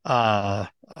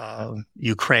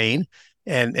Ukraine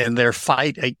and their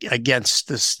fight against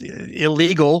this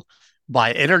illegal,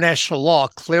 by international law,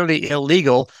 clearly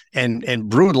illegal and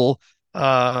brutal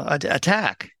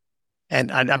attack. And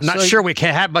I'm not sure we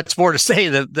can have much more to say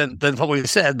than what we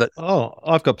said. But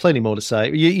I've got plenty more to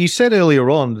say. You said earlier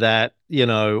on that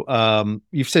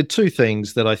you've said two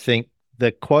things that I think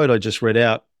the quote I just read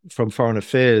out from Foreign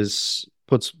Affairs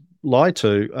puts light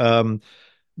to.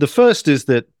 The first is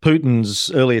that Putin's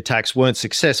early attacks weren't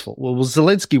successful. Well,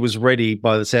 Zelensky was ready,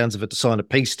 by the sounds of it, to sign a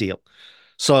peace deal.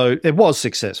 So it was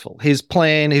successful. His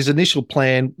initial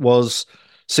plan was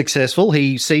successful.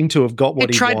 He seemed to have got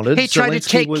what he wanted. He tried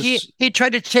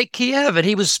to take Kiev, and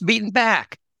he was beaten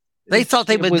back. They thought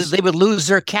they would lose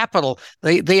their capital.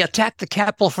 They attacked the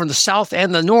capital from the south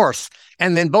and the north,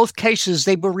 and in both cases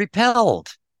they were repelled.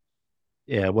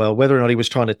 Yeah, well, whether or not he was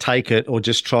trying to take it or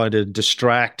just trying to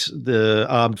distract the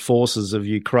armed forces of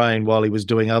Ukraine while he was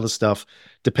doing other stuff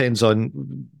depends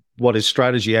on what his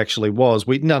strategy actually was.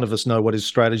 None of us know what his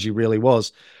strategy really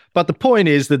was. But the point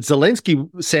is that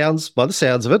Zelensky sounds, by the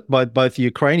sounds of it, by both the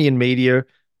Ukrainian media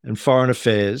and Foreign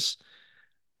Affairs,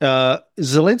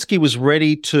 Zelensky was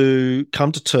ready to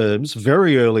come to terms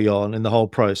very early on in the whole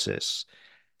process.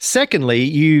 Secondly,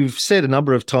 you've said a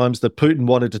number of times that Putin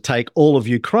wanted to take all of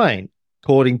Ukraine.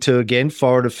 According to, again,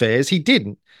 Foreign Affairs, he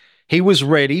didn't. He was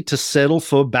ready to settle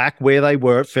for back where they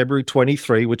were at February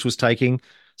 23, which was taking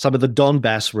some of the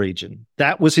Donbass region.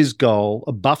 That was his goal,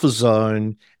 a buffer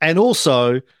zone, and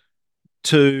also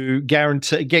to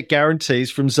get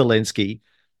guarantees from Zelensky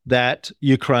that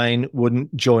Ukraine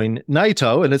wouldn't join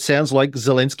NATO. And it sounds like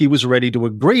Zelensky was ready to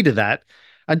agree to that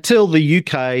until the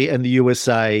UK and the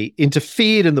USA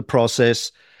interfered in the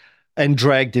process and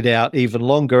dragged it out even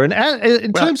longer. And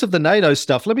in terms of the NATO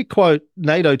stuff, let me quote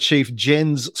NATO Chief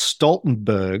Jens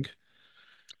Stoltenberg.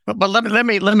 But let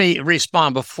me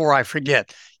respond before I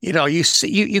forget.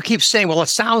 You keep saying, well, it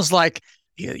sounds like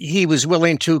he was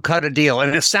willing to cut a deal,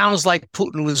 and it sounds like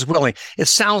Putin was willing. It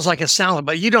sounds like,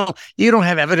 but you don't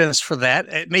have evidence for that.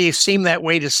 It may seem that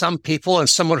way to some people, and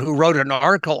someone who wrote an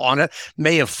article on it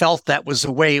may have felt that was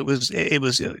the way it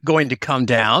was going to come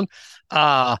down.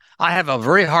 I have a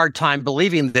very hard time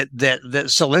believing that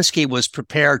Zelensky was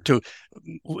prepared to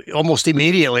almost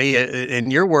immediately,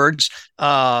 in your words,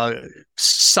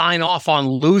 sign off on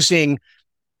losing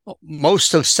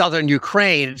most of southern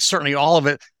Ukraine, certainly all of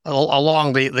it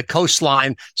along the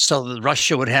coastline, so that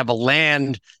Russia would have a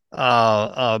land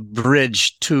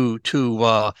bridge to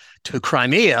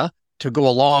Crimea to go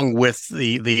along with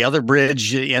the other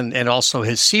bridge and also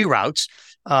his sea routes.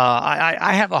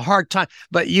 I have a hard time,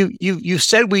 but you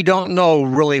said we don't know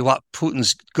really what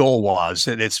Putin's goal was,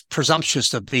 and it's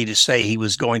presumptuous of me to say he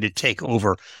was going to take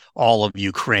over all of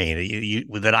Ukraine.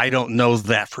 That I don't know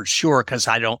that for sure because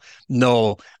I don't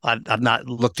know. I've not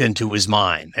looked into his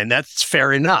mind, and that's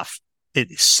fair enough.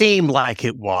 It seemed like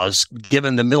it was,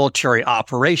 given the military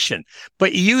operation,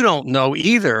 but you don't know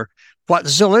either what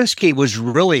Zelensky was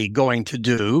really going to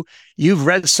do. You've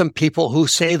read some people who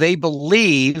say they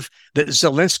believe that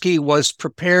Zelensky was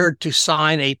prepared to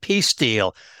sign a peace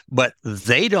deal, but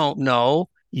they don't know.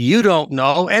 You don't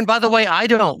know. And by the way, I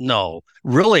don't know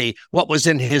really what was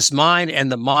in his mind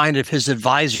and the mind of his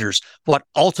advisors, what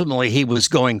ultimately he was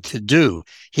going to do.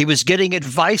 He was getting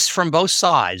advice from both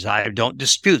sides. I don't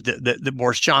dispute that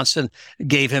Boris Johnson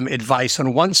gave him advice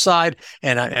on one side,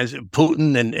 and as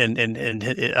Putin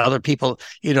and other people,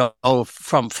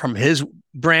 from his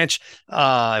branch,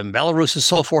 and Belarus and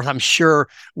so forth, I'm sure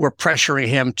were pressuring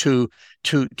him to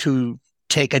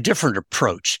take a different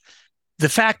approach. The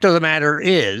fact of the matter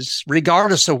is,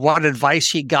 regardless of what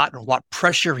advice he got and what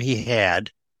pressure he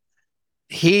had,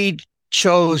 he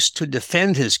chose to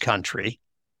defend his country.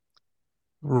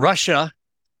 Russia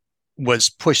was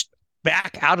pushed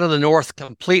back out of the north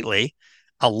completely.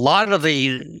 A lot of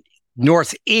the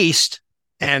northeast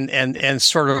and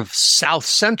sort of south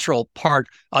central part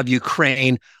of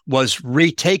Ukraine was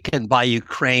retaken by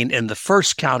Ukraine in the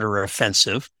first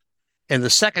counteroffensive. In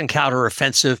the second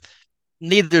counteroffensive,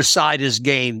 neither side has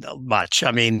gained much.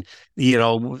 I mean,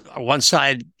 one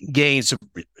side gains,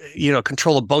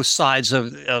 control of both sides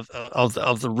of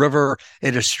the river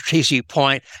at a strategic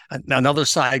point. Another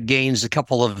side gains a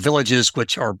couple of villages,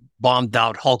 which are bombed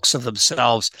out hulks of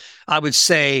themselves. I would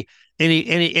say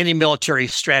any military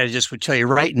strategist would tell you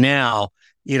right now,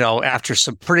 after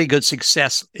some pretty good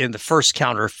success in the first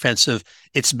counteroffensive,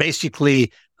 it's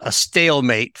basically a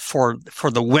stalemate for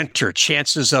the winter.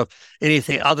 Chances of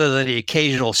anything other than the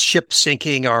occasional ship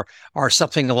sinking or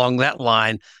something along that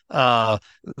line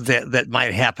that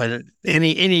might happen.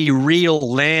 Any real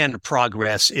land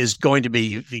progress is going to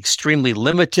be extremely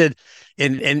limited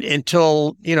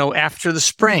until after the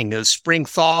spring. The spring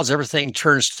thaws, everything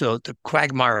turns to the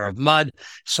quagmire of mud,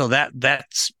 so that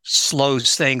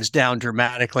slows things down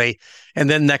dramatically. And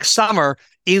then next summer,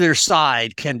 either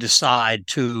side can decide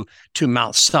to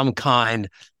mount some kind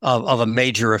of a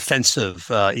major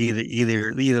offensive,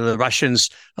 either the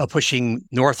Russians pushing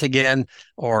north again,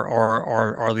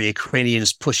 or the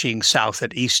Ukrainians pushing south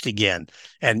and east again.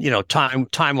 And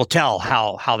time will tell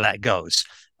how that goes.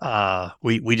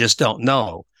 We just don't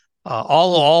know.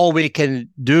 All we can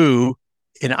do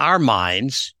in our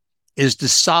minds is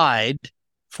decide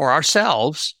for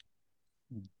ourselves.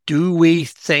 Do we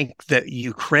think that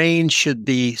Ukraine should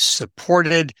be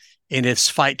supported in its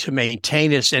fight to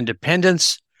maintain its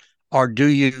independence? Or do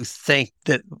you think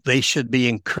that they should be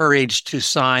encouraged to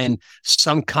sign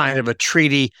some kind of a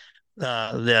treaty?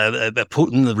 The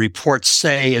Putin, the reports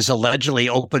say, is allegedly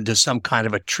open to some kind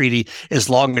of a treaty as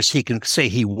long as he can say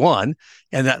he won,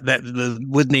 and that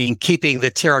would mean keeping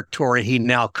the territory he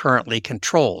now currently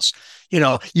controls.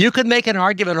 You could make an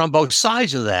argument on both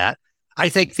sides of that. I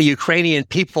think the Ukrainian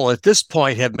people at this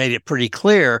point have made it pretty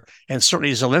clear, and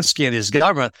certainly Zelensky and his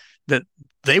government, that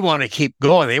they want to keep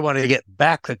going. They want to get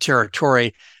back the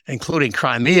territory, including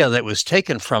Crimea, that was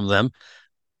taken from them.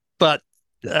 But,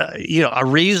 a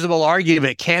reasonable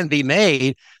argument can be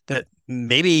made that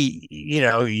maybe,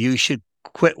 you should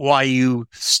quit while you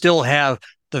still have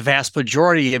the vast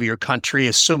majority of your country,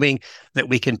 assuming that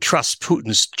we can trust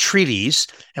Putin's treaties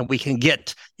and we can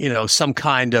get, some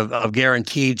kind of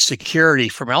guaranteed security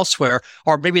from elsewhere.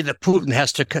 Or maybe that Putin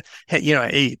has to,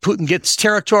 Putin gets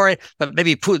territory, but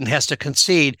maybe Putin has to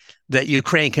concede that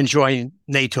Ukraine can join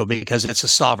NATO because it's a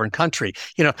sovereign country.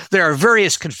 There are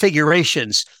various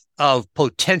configurations of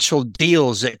potential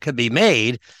deals that could be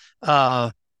made.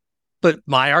 But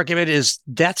my argument is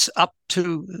that's up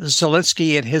to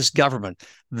Zelensky and his government.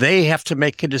 They have to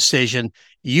make a decision.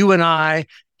 You and I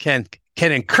can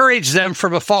can encourage them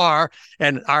from afar,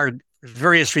 and our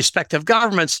various respective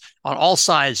governments on all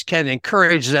sides can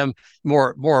encourage them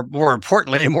more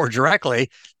importantly and more directly.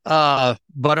 But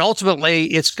ultimately,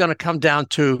 it's going to come down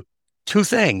to two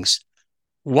things.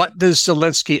 What does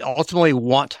Zelensky ultimately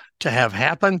want to have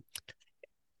happen?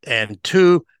 And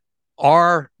two,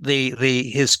 are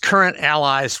his current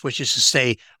allies, which is to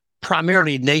say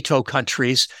primarily NATO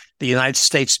countries, the United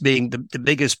States being the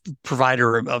biggest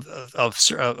provider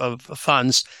of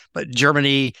funds, but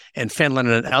Germany and Finland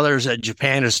and others.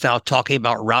 Japan is now talking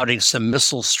about routing some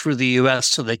missiles through the U.S.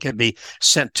 so they can be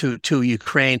sent to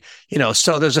Ukraine.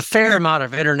 So there's a fair amount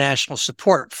of international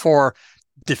support for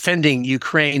defending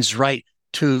Ukraine's right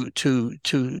to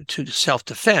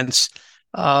self-defense.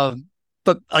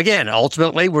 But again,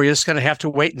 ultimately, we're just going to have to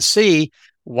wait and see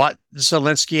what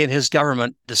Zelensky and his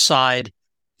government decide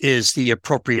is the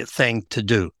appropriate thing to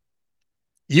do.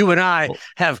 You and I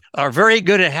are very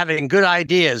good at having good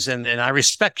ideas, and I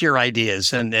respect your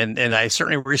ideas, and I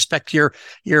certainly respect your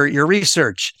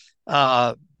research.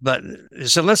 But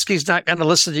Zelensky's not going to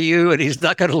listen to you, and he's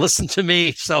not going to listen to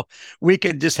me. So we're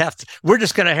just going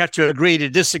to have to agree to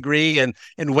disagree and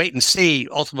wait and see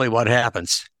ultimately what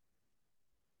happens.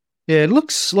 Yeah, it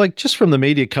looks like, just from the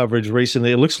media coverage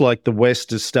recently, it looks like the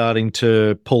West is starting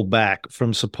to pull back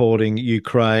from supporting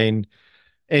Ukraine.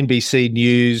 NBC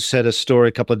News had a story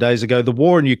a couple of days ago. The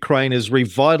war in Ukraine is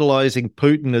revitalizing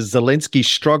Putin as Zelensky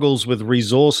struggles with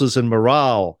resources and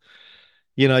morale.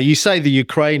 You say the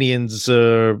Ukrainians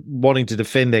are wanting to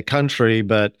defend their country,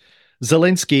 but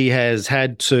Zelensky has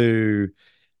had to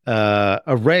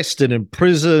arrest and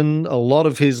imprison a lot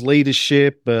of his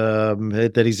leadership,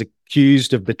 that he's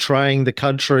accused of betraying the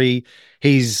country.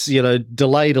 He's,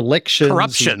 delayed elections.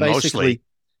 Corruption, mostly.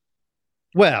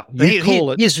 Well,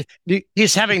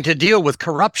 he's having to deal with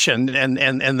corruption,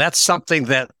 and that's something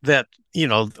that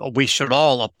we should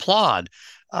all applaud.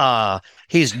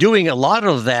 He's doing a lot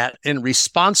of that in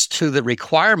response to the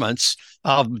requirements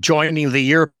of joining the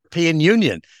European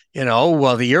Union.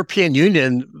 The European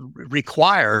Union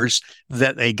requires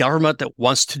that a government that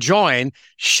wants to join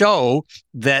show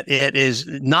that it is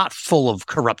not full of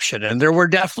corruption. And there were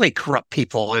definitely corrupt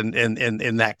people in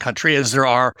that country, as there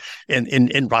are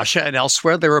in Russia and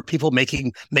elsewhere. There were people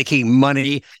making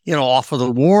money, off of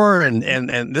the war and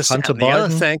this Hunter and the Biden.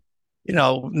 other thing.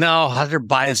 No, Hunter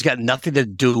Biden's got nothing to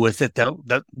do with it.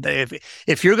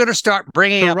 If you're going to start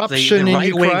bringing corruption up the in right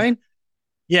Ukraine, wing,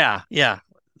 yeah.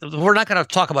 We're not going to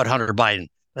talk about Hunter Biden.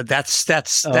 That's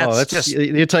just,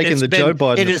 you're taking the Joe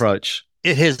Biden approach.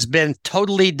 It has been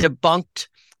totally debunked.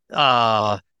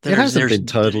 It hasn't been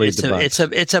totally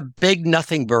debunked. It's a big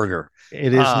nothing burger.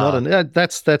 It is not.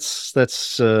 That's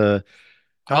that's a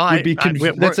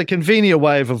convenient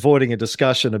way of avoiding a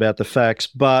discussion about the facts,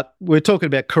 but we're talking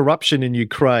about corruption in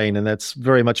Ukraine, and that's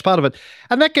very much part of it.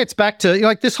 And that gets back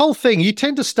to this whole thing. You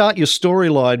tend to start your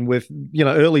storyline with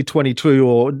early 22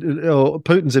 or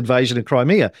Putin's invasion of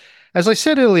Crimea. As I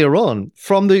said earlier on,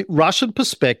 from the Russian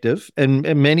perspective, and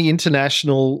many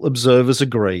international observers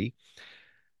agree,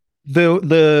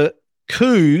 the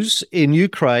coups in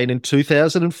Ukraine in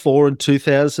 2004 and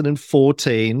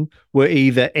 2014 were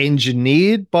either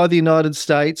engineered by the United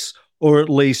States or at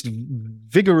least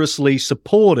vigorously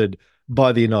supported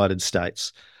by the United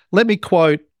States. Let me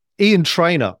quote Ian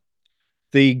Traynor,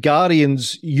 the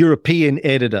Guardian's European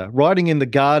editor, writing in The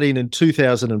Guardian in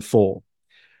 2004.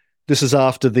 This is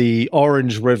after the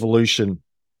Orange Revolution.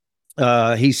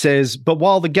 He says, but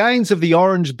while the gains of the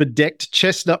orange-bedecked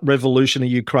chestnut revolution in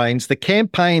Ukraine's, the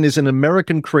campaign is an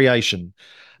American creation,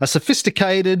 a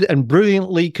sophisticated and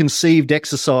brilliantly conceived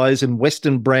exercise in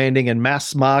Western branding and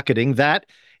mass marketing that,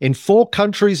 in 4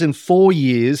 countries in 4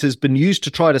 years, has been used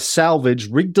to try to salvage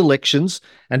rigged elections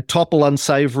and topple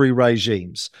unsavory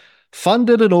regimes.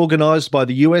 Funded and organized by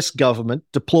the US government,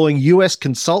 deploying US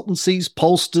consultancies,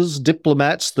 pollsters,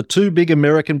 diplomats, the 2 big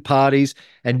American parties,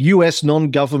 and US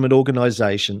non-government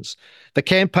organizations. The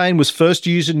campaign was first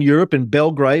used in Europe in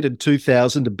Belgrade in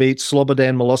 2000 to beat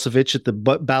Slobodan Milosevic at the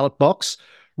ballot box.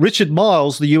 Richard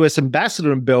Miles, the US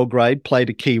ambassador in Belgrade, played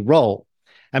a key role.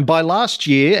 And by last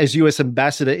year, as US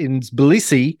ambassador in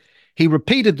Tbilisi, he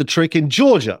repeated the trick in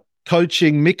Georgia,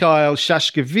 coaching Mikhail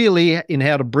Shashkevili in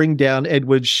how to bring down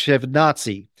Edward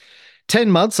Shevardnadze.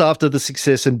 10 months after the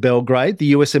success in Belgrade, the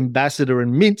US ambassador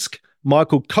in Minsk,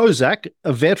 Michael Kozak,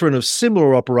 a veteran of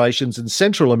similar operations in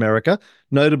Central America,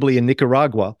 notably in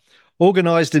Nicaragua,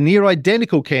 organized a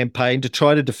near-identical campaign to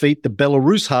try to defeat the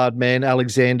Belarus hardman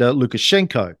Alexander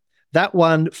Lukashenko. That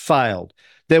one failed.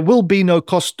 There will be no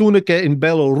Kostunica in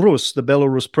Belarus, the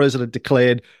Belarus president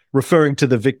declared, referring to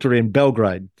the victory in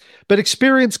Belgrade. But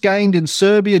experience gained in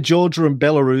Serbia, Georgia, and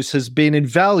Belarus has been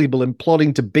invaluable in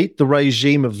plotting to beat the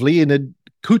regime of Leonid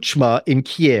Kuchma in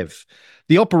Kiev.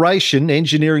 The operation,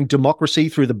 engineering democracy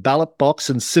through the ballot box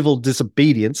and civil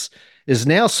disobedience, is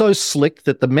now so slick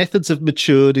that the methods have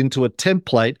matured into a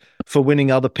template for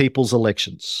winning other people's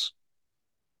elections.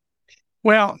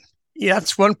 Well, yeah,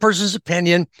 that's one person's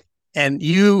opinion, and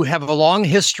you have a long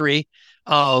history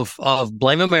of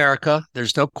blame America.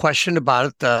 There's no question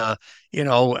about it.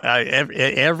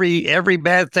 Every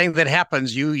bad thing that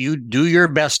happens, you do your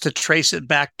best to trace it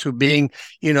back to being,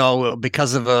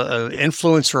 because of a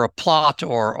influence or a plot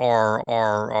or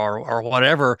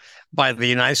whatever by the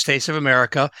United States of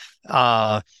America.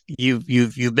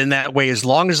 You've been that way as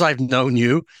long as I've known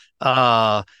you.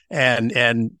 It's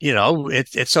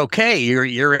okay.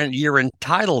 You're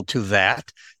entitled to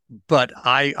that, but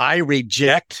I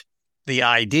reject the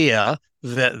idea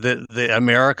that the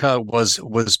America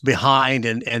was behind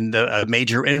and a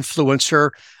major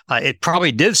influencer. It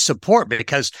probably did support,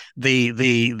 because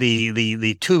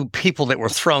the two people that were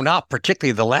thrown out,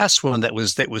 particularly the last one that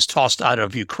was tossed out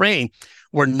of Ukraine,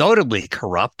 were notably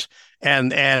corrupt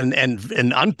and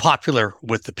unpopular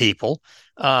with the people.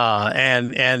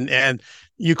 And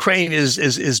Ukraine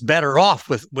is better off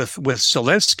with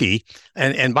Zelensky.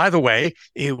 And by the way,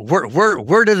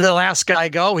 where did the last guy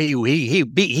go? He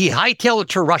hightailed it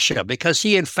to Russia, because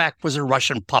he in fact was a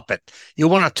Russian puppet. You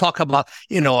want to talk about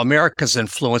America's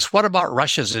influence? What about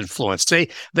Russia's influence?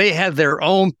 They had their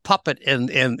own puppet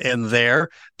in there,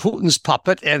 Putin's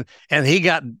puppet, and he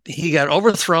got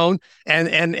overthrown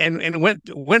and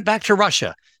went back to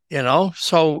Russia.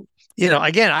 So.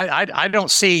 Again, I don't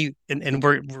see, and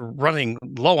we're running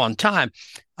low on time.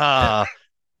 I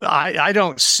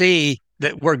don't see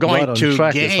that we're going to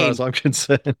track gain. As far as I'm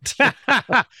concerned.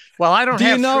 Well, I don't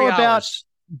have 3 hours.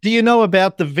 Do you know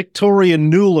about the Victoria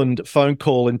Nuland phone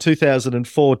call in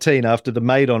 2014 after the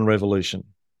Maidan Revolution?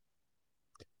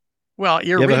 Well,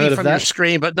 you're reading from your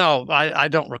screen, but no, I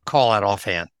don't recall that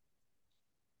offhand.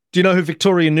 Do you know who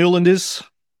Victoria Nuland is?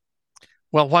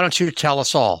 Well, why don't you tell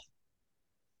us all?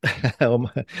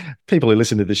 People who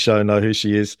listen to this show know who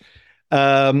she is.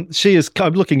 She is.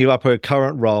 I'm looking up her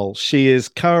current role. She is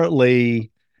currently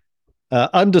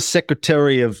Under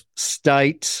Secretary of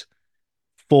State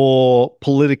for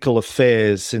Political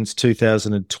Affairs since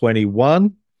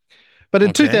 2021. But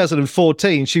in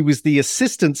 2014, she was the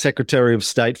Assistant Secretary of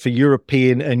State for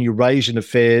European and Eurasian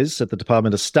Affairs at the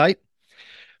Department of State.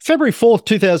 February 4th,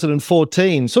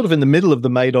 2014, sort of in the middle of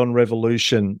the Maidan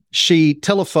Revolution, she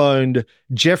telephoned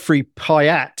Jeffrey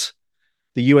Pyatt,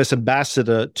 the US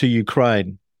ambassador to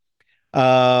Ukraine.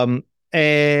 And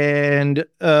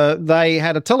they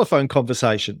had a telephone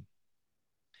conversation,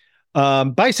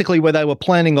 basically where they were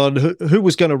planning on who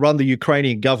was going to run the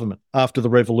Ukrainian government after the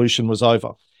revolution was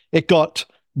over. It got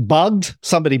bugged.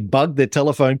 Somebody bugged their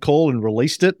telephone call and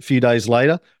released it a few days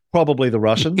later, probably the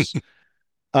Russians.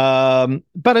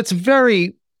 But it's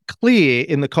very clear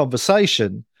in the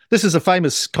conversation. This is a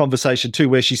famous conversation too,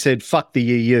 where she said, fuck the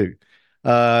EU.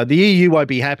 The EU won't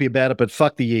be happy about it, but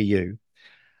fuck the EU.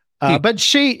 But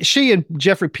she and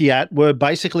Jeffrey Pyatt were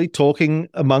basically talking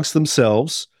amongst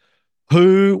themselves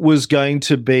who was going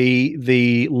to be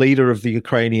the leader of the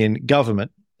Ukrainian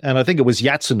government. And I think it was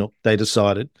Yatsenuk, they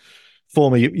decided,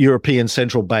 former European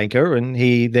central banker, and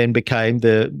he then became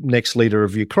the next leader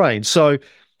of Ukraine. So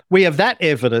we have that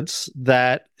evidence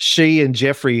that she and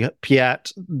Jeffrey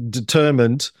Pyatt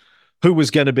determined who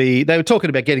was going to be. They were talking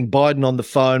about getting Biden on the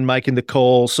phone, making the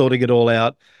call, sorting it all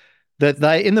out. That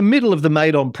they, in the middle of the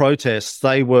Maidan protests,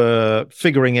 they were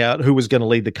figuring out who was going to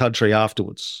lead the country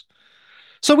afterwards.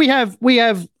 So we have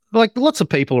like lots of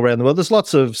people around the world. There's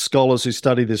lots of scholars who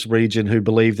study this region who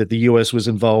believe that the US was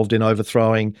involved in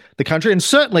overthrowing the country, and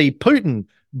certainly Putin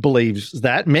believes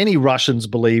that. Many Russians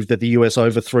believe that the US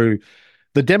overthrew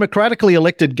the democratically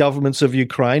elected governments of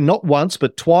Ukraine, not once,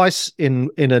 but twice in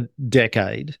a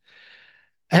decade.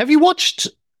 Have you watched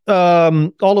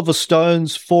Oliver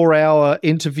Stone's 4-hour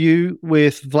interview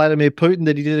with Vladimir Putin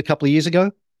that he did a couple of years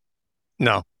ago?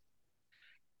 No.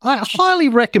 I highly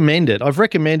recommend it. I've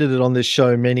recommended it on this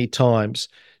show many times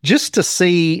just to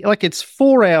see, like, it's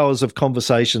 4 hours of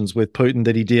conversations with Putin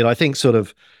that he did, I think sort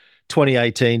of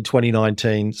 2018,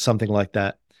 2019, something like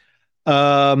that.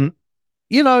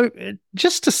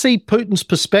 Just to see Putin's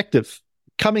perspective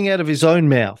coming out of his own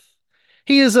mouth.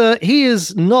 He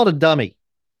is not a dummy.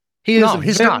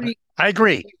 He's not. I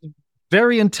agree.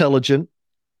 Very intelligent,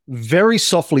 very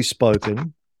softly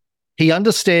spoken. He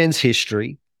understands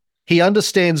history. He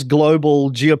understands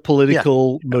global Yeah. geopolitical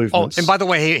Oh, and movements. by the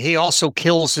way, he also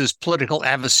kills his political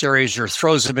adversaries or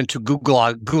throws them into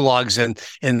gulags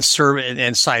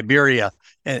in Siberia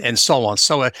and so on.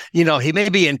 So, he may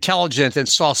be intelligent and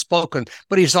soft spoken,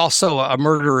 but he's also a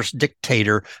murderous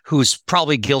dictator who's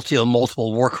probably guilty of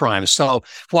multiple war crimes. So,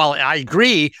 while I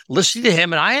agree, listening to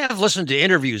him, and I have listened to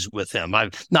interviews with him,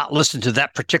 I've not listened to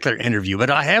that particular interview, but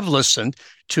I have listened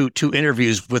to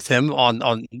interviews with him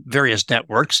on various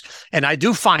networks, and I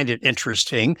do find it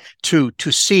interesting to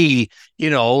see,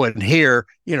 and hear,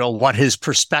 what his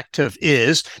perspective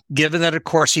is, given that, of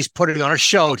course, he's putting on a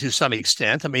show to some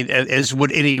extent. I mean, as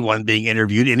would anyone being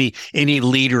interviewed, any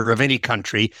leader of any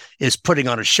country is putting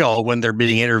on a show when they're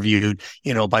being interviewed,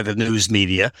 by the news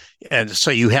media. And so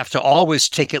you have to always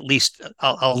take at least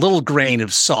a little grain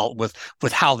of salt with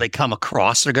how they come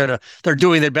across. They're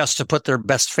doing their best to put their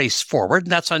best face forward,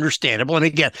 and that's understandable. And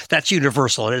again, that's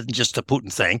universal. It isn't just a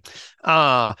Putin thing.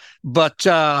 But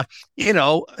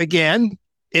again,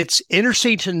 it's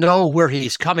interesting to know where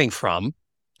he's coming from,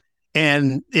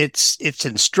 and it's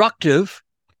instructive,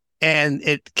 and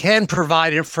it can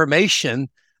provide information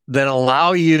that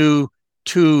allow you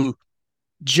to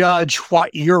judge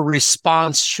what your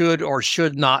response should or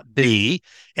should not be,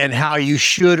 and how you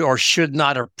should or should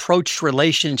not approach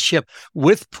relationship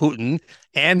with Putin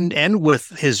and with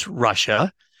his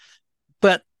Russia.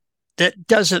 But that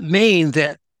doesn't mean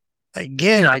that,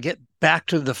 again, I get back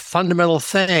to the fundamental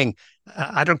thing.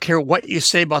 I don't care what you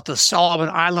say about the Solomon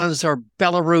Islands or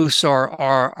Belarus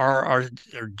or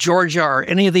Georgia or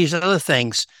any of these other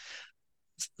things.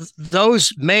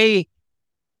 Those may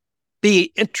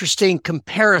be interesting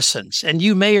comparisons, and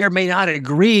you may or may not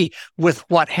agree with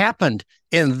what happened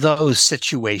in those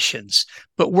situations.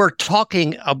 But we're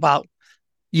talking about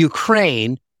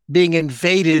Ukraine being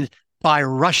invaded by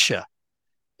Russia.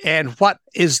 And what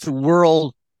is the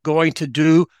world going to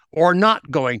do or not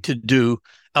going to do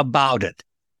about it?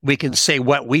 We can say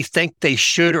what we think they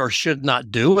should or should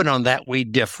not do, and on that we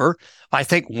differ. I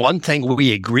think one thing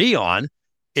we agree on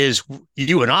is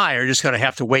you and I are just going to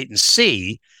have to wait and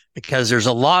see, because there's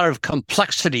a lot of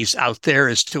complexities out there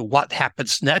as to what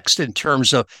happens next in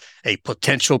terms of a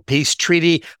potential peace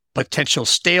treaty, potential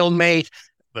stalemate,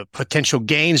 potential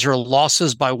gains or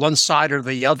losses by one side or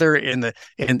the other in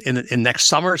next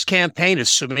summer's campaign,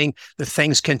 assuming that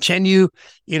things continue.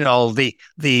 The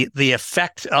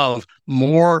effect of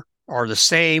more or the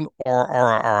same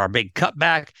or a big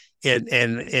cutback in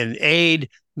aid,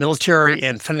 military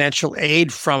and financial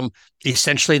aid from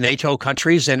essentially NATO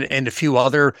countries and a few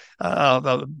other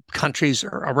countries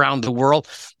around the world.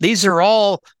 These are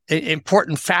all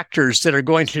important factors that are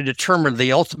going to determine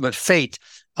the ultimate fate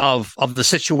of the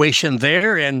situation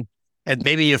there, and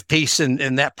maybe of peace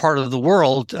in that part of the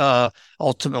world.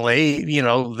 Ultimately,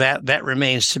 that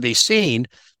remains to be seen.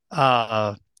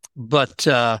 But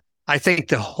I think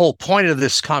the whole point of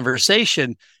this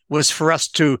conversation was for us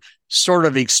to sort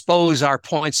of expose our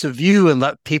points of view and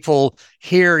let people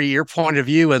hear your point of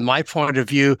view and my point of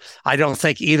view. I don't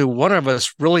think either one of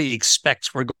us really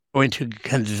expects we're going to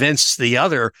convince the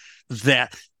other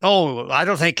that, I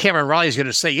don't think Cameron Riley is going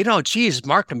to say, geez,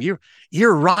 Markham,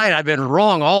 you're right. I've been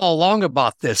wrong all along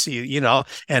about this,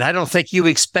 and I don't think you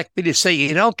expect me to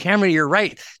say, Cameron, you're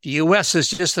right. The U.S. is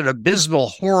just an abysmal,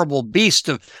 horrible beast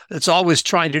that's always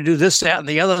trying to do this, that, and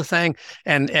the other thing.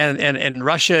 And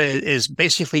Russia is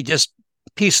basically just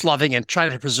peace loving and trying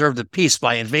to preserve the peace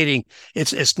by invading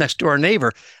its next door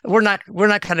neighbor. We're not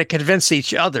going to convince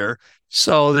each other.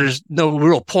 So there's no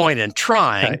real point in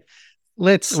trying. Okay.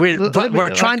 What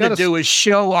we're trying to do is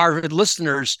show our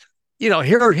listeners, here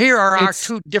are our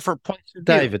two different points of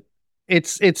view. David,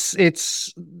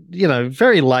 it's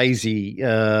very lazy,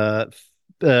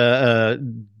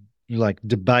 like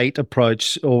debate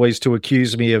approach, always to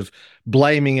accuse me of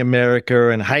blaming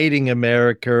America and hating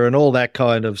America and all that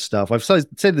kind of stuff. I've said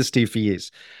this to you for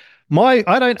years.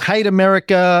 I don't hate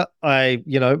America.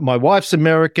 My wife's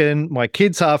American. My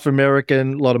kid's half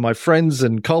American. A lot of my friends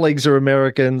and colleagues are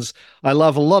Americans. I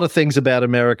love a lot of things about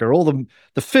America. All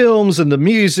the films and the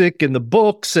music and the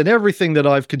books and everything that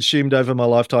I've consumed over my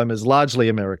lifetime is largely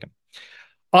American.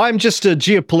 I'm just a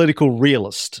geopolitical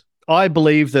realist. I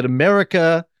believe that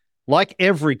America, like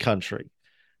every country,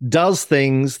 does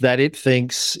things that it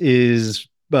thinks is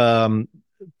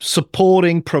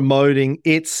supporting, promoting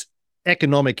its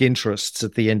economic interests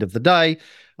at the end of the day.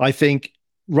 I think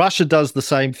Russia does the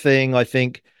same thing. I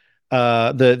think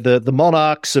the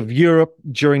monarchs of Europe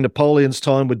during Napoleon's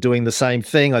time were doing the same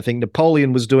thing. I think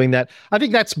Napoleon was doing that. I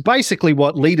think that's basically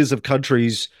what leaders of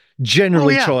countries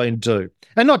generally try and do.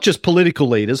 And not just political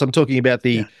leaders. I'm talking about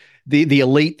the the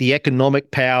elite, the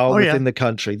economic power Oh, yeah. within the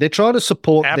country. They're trying to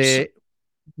support Abs- their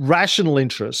rational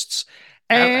interests,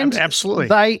 and absolutely.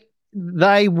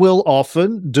 they will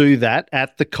often do that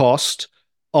at the cost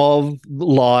of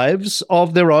lives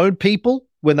of their own people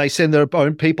when they send their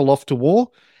own people off to war,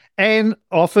 and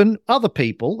often other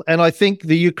people. And I think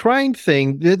the Ukraine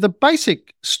thing, the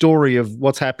basic story of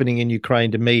what's happening in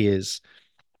Ukraine to me is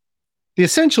the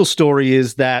essential story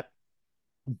is that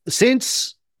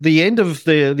since the end of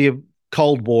the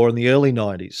Cold War in the early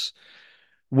 90s,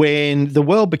 when the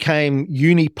world became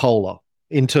unipolar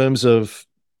in terms of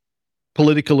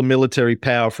political and military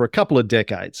power for a couple of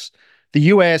decades, the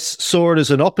US saw it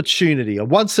as an opportunity, a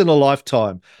once in a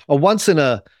lifetime, a once in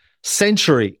a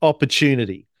century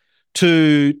opportunity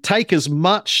to take as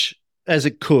much as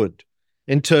it could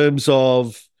in terms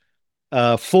of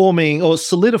forming or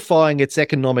solidifying its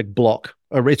economic bloc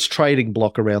or its trading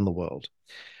bloc around the world.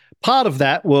 Part of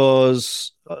that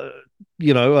was,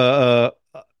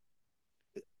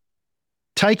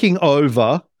 taking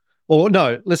over, or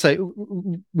no, let's say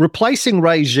replacing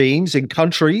regimes in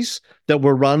countries that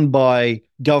were run by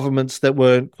governments that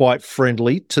weren't quite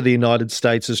friendly to the United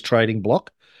States as trading bloc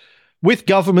with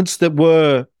governments that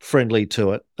were friendly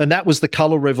to it. And that was the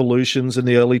color revolutions in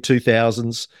the early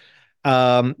 2000s.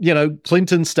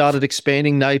 Clinton started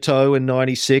expanding NATO in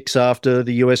 96 after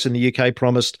the US and the UK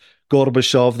promised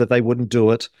Gorbachev that they wouldn't do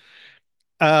it.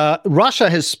 Russia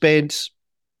has spent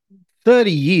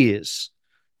 30 years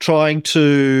trying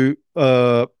to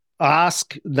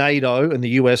ask NATO and the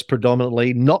US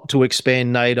predominantly not to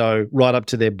expand NATO right up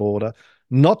to their border,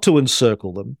 not to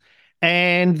encircle them.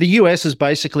 And the US has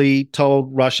basically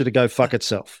told Russia to go fuck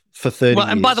itself for 30 years.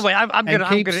 And by the way, I'm going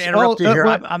to interrupt you here.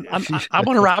 I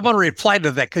want to reply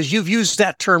to that because you've used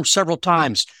that term several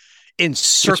times.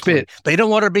 Encircling. They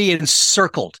don't want to be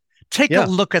encircled. Take a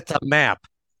look at the map.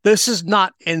 This is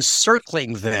not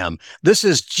encircling them. This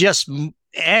is just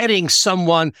adding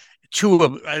someone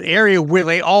to an area where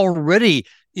they already,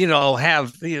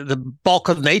 have the bulk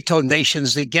of NATO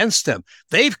nations against them.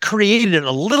 They've created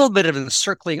a little bit of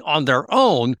encircling on their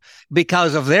own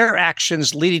because of their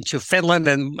actions leading to Finland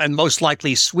and most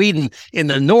likely Sweden in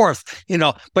the north,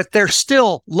 but they're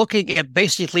still looking at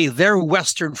basically their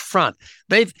Western front.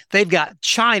 They've got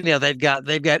China, they've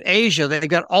got Asia, they've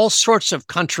got all sorts of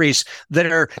countries that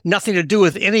are nothing to do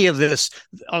with any of this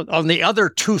on the other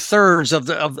 2/3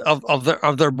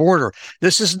 of their border.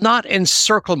 This is not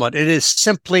encirclement. It is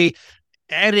simply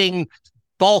adding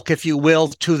bulk, if you will,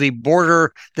 to the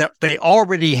border that they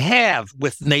already have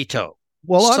with NATO.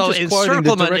 Well,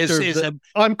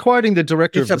 I'm quoting the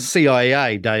director of the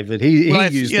CIA, David. He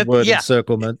used the word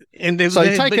encirclement. Take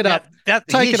it up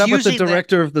with the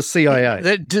director of the CIA.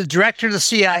 The director of the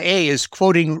CIA is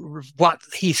quoting what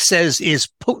he says is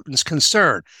Putin's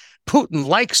concern. Putin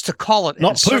likes to call it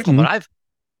not encirclement. Putin,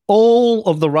 all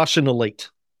of the Russian elite,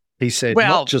 he said,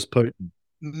 not just Putin.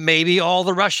 Maybe all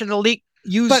the Russian elite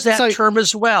use that term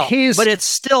as well, but it's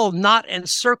still not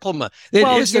encirclement.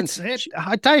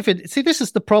 David, see, this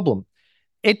is the problem.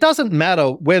 It doesn't matter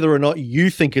whether or not you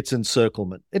think it's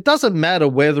encirclement. It doesn't matter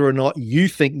whether or not you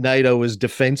think NATO is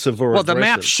defensive or aggressive. The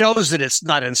map shows that it's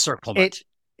not encirclement.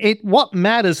 What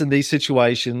matters in these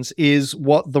situations is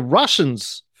what the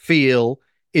Russians feel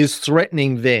is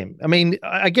threatening them. I mean,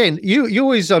 again, you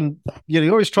always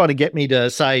you're always trying to get me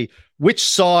to say, which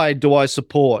side do I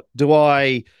support? Do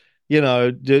I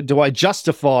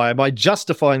justify? Am I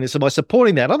justifying this? Am I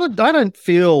supporting that? I don't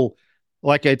feel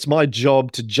like it's my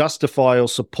job to justify or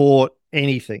support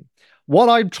anything. What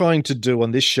I'm trying to do on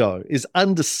this show is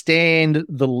understand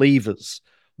the levers,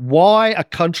 why a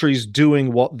country's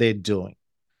doing what they're doing.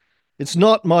 It's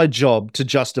not my job to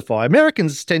justify.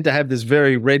 Americans tend to have this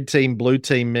very red team, blue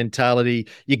team mentality.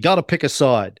 You got to pick a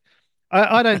side.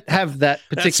 I don't have that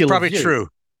particular That's probably view. True.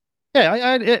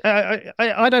 Yeah,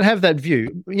 I don't have that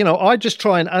view. I just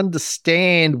try and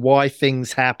understand why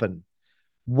things happen.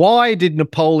 Why did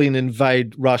Napoleon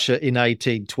invade Russia in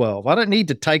 1812? I don't need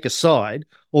to take a side,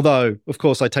 although, of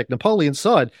course, I take Napoleon's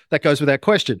side. That goes without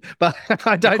question. But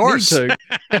I don't need to.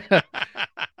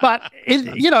 But,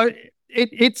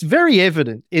 it's very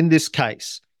evident in this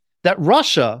case that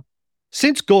Russia,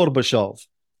 since Gorbachev,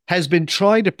 has been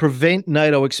trying to prevent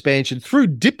NATO expansion through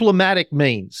diplomatic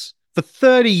means. For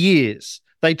 30 years,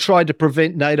 they tried to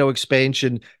prevent NATO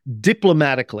expansion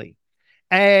diplomatically,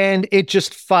 and it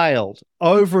just failed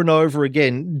over and over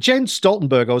again. Jens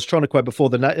Stoltenberg, I was trying to quote before,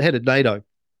 the head of NATO,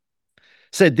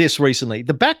 said this recently.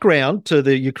 The background to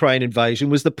the Ukraine invasion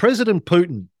was that President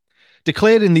Putin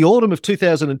declared in the autumn of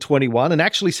 2021 and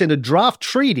actually sent a draft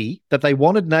treaty that they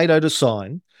wanted NATO to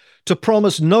sign to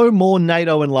promise no more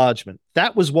NATO enlargement.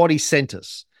 That was what he sent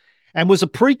us. and was a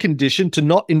precondition to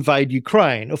not invade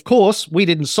Ukraine. Of course, we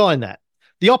didn't sign that.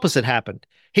 The opposite happened.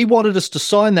 He wanted us to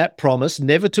sign that promise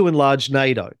never to enlarge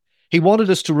NATO. He wanted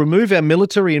us to remove our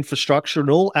military infrastructure and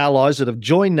all allies that have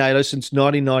joined NATO since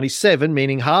 1997,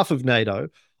 meaning half of NATO,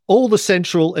 all the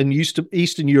Central and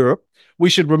Eastern Europe. We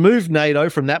should remove NATO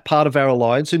from that part of our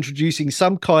alliance, introducing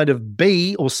some kind of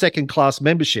B or second-class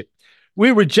membership.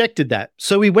 We rejected that.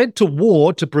 So we went to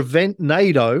war to prevent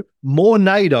NATO, more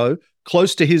NATO,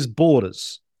 close to his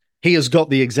borders. He has got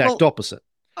the exact opposite.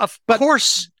 Of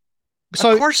course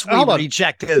we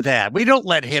rejected that. We don't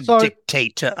let him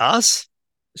dictate to us.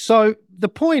 So the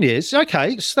point is,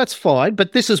 okay, so that's fine,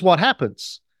 but this is what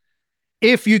happens.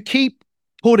 If you keep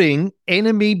putting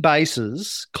enemy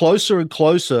bases closer and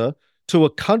closer to a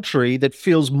country that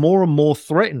feels more and more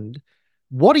threatened,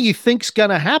 what do you think's going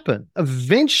to happen?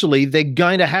 Eventually, they're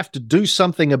going to have to do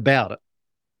something about it.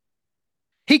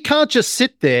 He can't just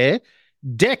sit there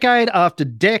decade after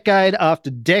decade after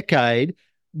decade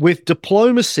with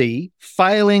diplomacy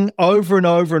failing over and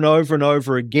over and over and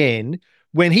over again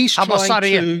when he's How about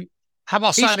signing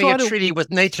a treaty with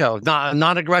NATO,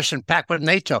 non-aggression pact with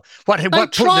NATO? They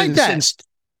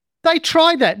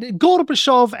tried that.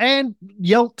 Gorbachev and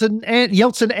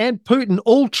Yeltsin and Putin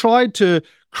all tried to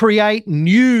create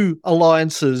new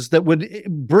alliances that would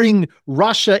bring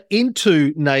Russia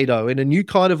into NATO in a new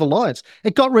kind of alliance.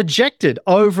 It got rejected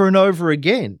over and over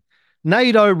again.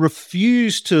 NATO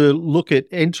refused to look at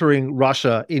entering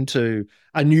Russia into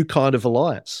a new kind of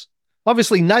alliance.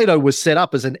 Obviously, NATO was set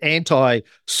up as an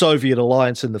anti-Soviet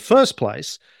alliance in the first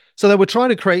place. So they were trying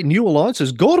to create new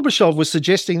alliances. Gorbachev was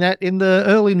suggesting that in the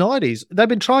early 90s. They've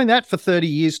been trying that for 30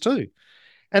 years too.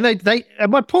 And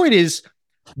and my point is,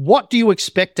 what do you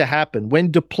expect to happen when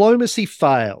diplomacy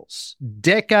fails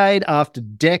decade after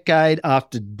decade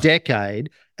after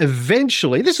decade?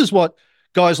 Eventually, this is what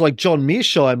guys like John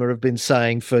Mearsheimer have been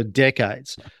saying for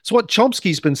decades. It's what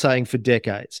Chomsky's been saying for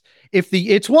decades.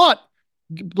 It's what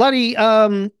bloody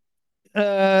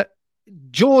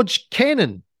George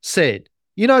Kennan said.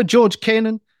 You know George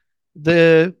Kennan?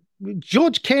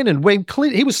 George Kennan, when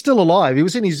Clinton, he was still alive. He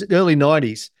was in his early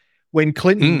 90s when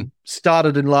Clinton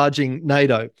started enlarging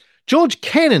NATO. George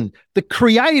Kennan, the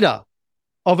creator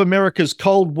of America's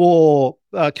Cold War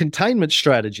containment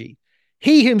strategy,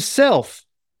 he himself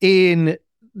in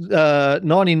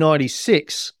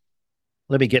 1996,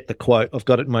 let me get the quote. I've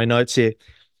got it in my notes here.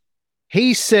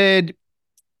 He said,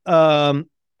 hold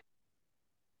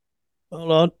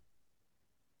on.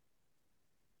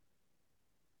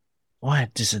 Why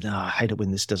does it? I hate it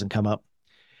when this doesn't come up.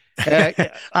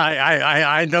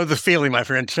 I know the feeling, my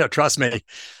friend. Trust me.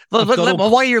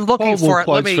 While you're looking for it,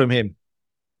 let me from him.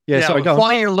 Sorry, go on.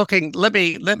 While you're looking, let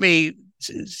me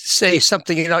say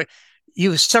something.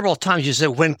 You several times you said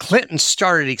when Clinton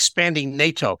started expanding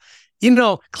NATO.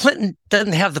 Clinton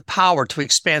doesn't have the power to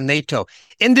expand NATO.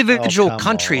 Individual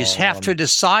countries have to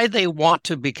decide they want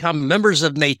to become members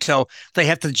of NATO. They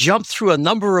have to jump through a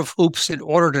number of hoops in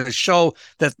order to show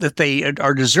that they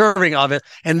are deserving of it.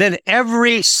 And then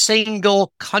every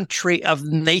single country of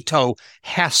NATO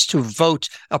has to vote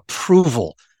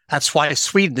approval. That's why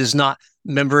Sweden is not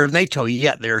member of NATO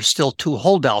yet. There are still two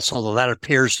holdouts, although that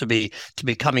appears to be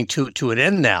coming to an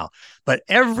end now. But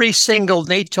every single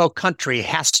NATO country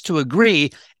has to agree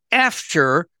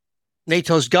after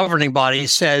NATO's governing body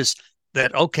says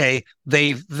that, okay,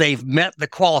 they've met the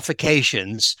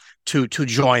qualifications to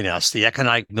join us, the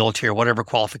economic, military, whatever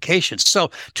qualifications.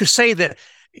 So to say that,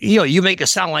 you make it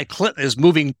sound like Clinton is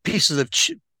moving pieces of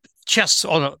chess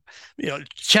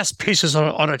pieces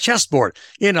on a chessboard.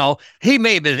 He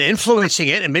may have been influencing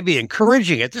it and maybe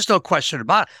encouraging it. There's no question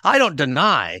about it. I don't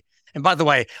deny. And by the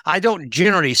way, I don't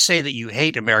generally say that you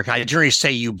hate America. I generally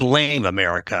say you blame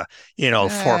America,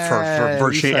 for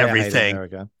virtually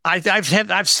everything.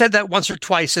 I've said that once or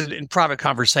twice in private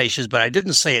conversations, but I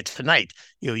didn't say it tonight.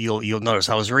 You'll notice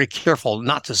I was very careful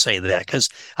not to say that because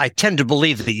I tend to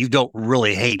believe that you don't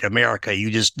really hate America.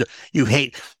 You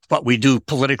hate what we do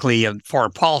politically and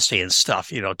foreign policy and stuff,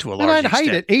 to a large extent. I don't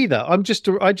hate it either.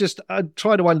 I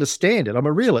try to understand it. I'm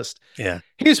a realist. Yeah.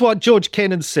 Here's what George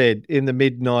Kennan said in the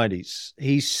mid-90s.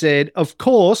 He said, of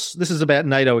course, this is about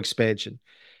NATO expansion.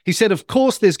 He said, of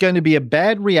course, there's going to be a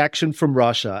bad reaction from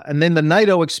Russia. And then the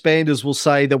NATO expanders will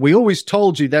say that we always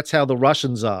told you that's how the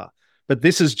Russians are. But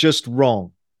this is just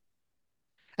wrong.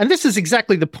 And this is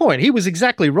exactly the point. He was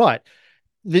exactly right.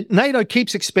 The NATO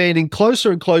keeps expanding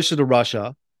closer and closer to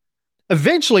Russia.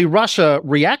 Eventually, Russia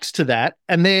reacts to that,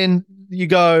 and then you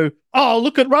go, oh,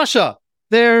 look at Russia.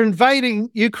 They're invading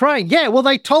Ukraine. Yeah, well,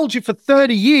 they told you for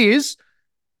 30 years,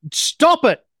 stop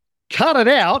it, cut it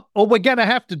out, or we're going to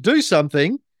have to do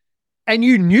something. and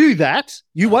you knew that,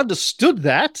 you understood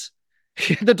that.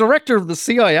 The director of the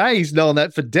CIA has known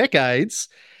that for decades.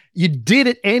 You did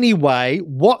it anyway.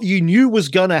 What you knew was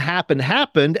going to happen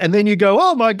happened, and then you go,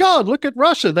 "Oh my God, look at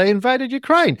Russia! They invaded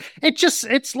Ukraine."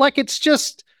 It's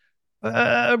just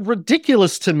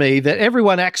ridiculous to me that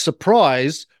everyone acts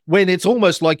surprised when it's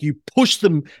almost like you pushed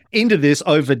them into this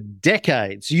over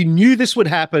decades. You knew this would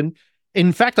happen.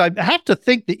 In fact, I have to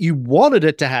think that you wanted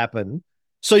it to happen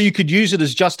so you could use it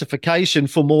as justification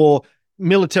for more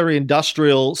military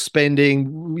industrial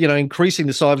spending, increasing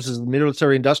the sizes of the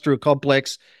military industrial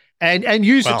complex, and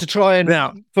use it to try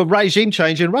and for regime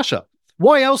change in Russia.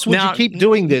 Why else would you keep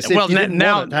doing this if you didn't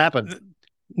want it to happen?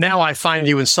 Now I find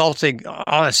you insulting.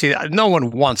 Honestly, no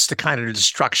one wants the kind of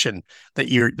destruction that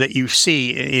you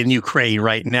see in Ukraine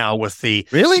right now with the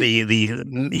well, maybe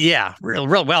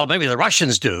the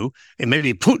Russians do, and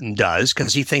maybe Putin does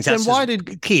because he thinks that's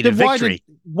the key to victory.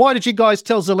 Why did you guys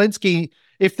tell Zelensky,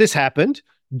 if this happened,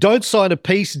 don't sign a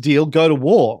peace deal, go to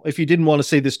war, if you didn't want to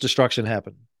see this destruction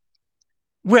happen?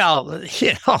 Well,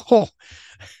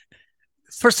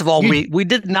 first of all, we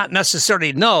did not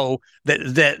necessarily know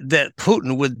that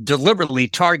Putin would deliberately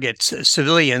target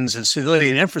civilians and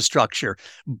civilian infrastructure.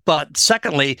 But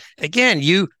secondly, again,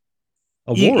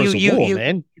 war is a war,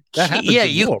 man. That happens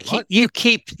in war, right? You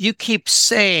keep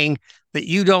saying that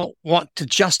you don't want to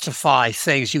justify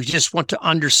things; you just want to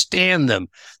understand them.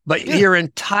 But your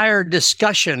entire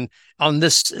discussion on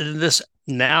this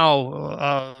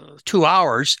now 2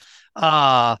 hours.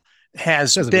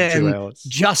 Has been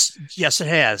yes, it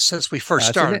has since we first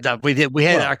started. We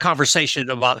had our conversation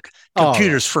about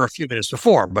computers for a few minutes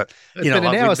before, but it's been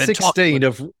an hour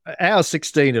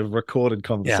 16 of recorded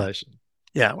conversation.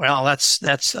 Yeah, well, that's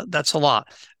a lot.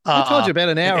 I told you about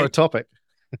an hour a topic.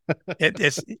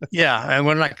 It's and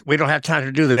we don't have time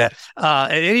to do that.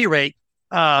 At any rate,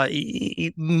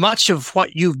 much of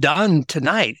what you've done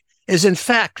tonight is in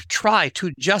fact try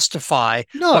to justify.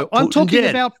 No, I'm talking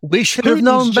about we should have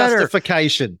known better.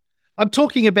 Justification. I'm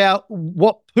talking about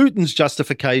what Putin's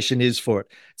justification is for it.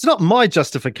 It's not my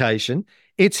justification.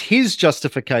 It's his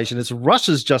justification. It's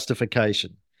Russia's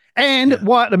justification. And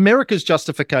what America's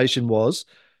justification was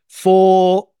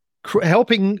for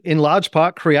helping, in large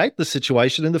part, create the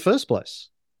situation in the first place.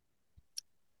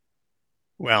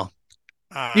 Well,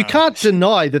 you can't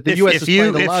deny that the US has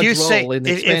played a large role in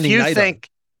expanding NATO.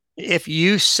 If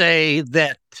you say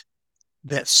that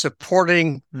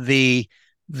supporting the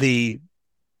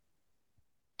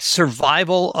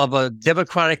survival of a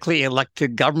democratically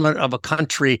elected government of a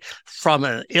country from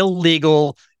an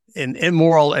illegal and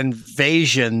immoral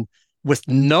invasion with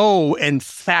no, in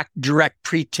fact, direct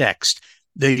pretext,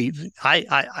 they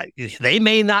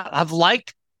may not have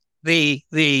liked the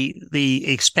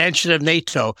expansion of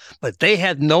NATO, but they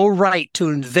had no right to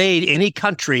invade any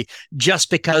country just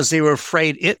because they were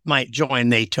afraid it might join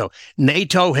NATO.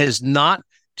 NATO has not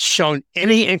shown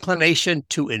any inclination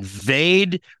to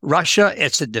invade Russia.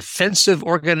 It's a defensive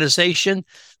organization.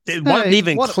 It wasn't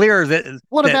even clear that.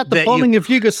 What about the bombing of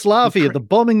Yugoslavia, the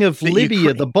bombing of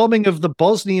Libya, the bombing of the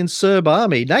Bosnian Serb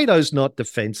army? NATO's not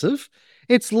defensive.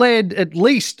 It's led at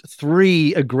least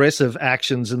 3 aggressive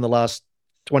actions in the last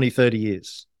 20, 30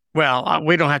 years. Well,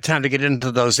 we don't have time to get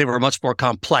into those. They were much more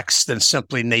complex than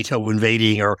simply NATO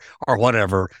invading or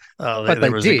whatever. But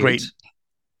there was did. a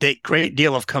great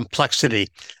deal of complexity.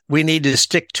 We need to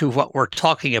stick to what we're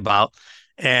talking about.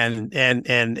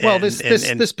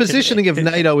 This positioning of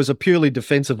NATO as a purely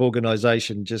defensive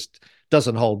organization just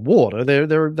doesn't hold water.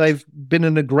 They've been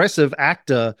an aggressive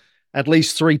actor at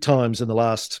least 3 times in the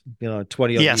last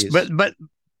 20 years. Yes, but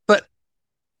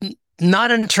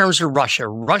not in terms of Russia.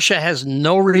 Russia has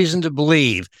no reason to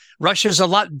believe. Russia's a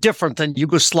lot different than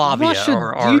Yugoslavia.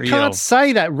 You can't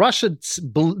say that.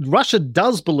 Russia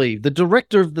does believe. The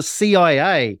director of the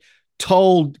CIA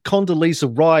told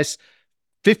Condoleezza Rice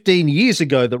 15 years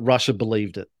ago that Russia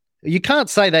believed it. You can't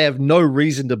say they have no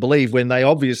reason to believe when they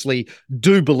obviously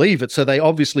do believe it. So they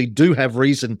obviously do have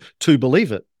reason to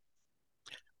believe it.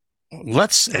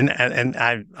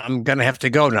 I'm going to have to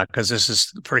go now because this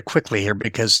is pretty quickly here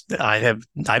because I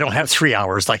don't have 3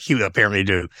 hours like you apparently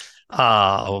do. We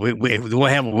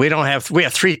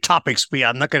have 3 topics.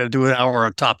 I'm not going to do an hour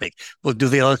on topic. We'll do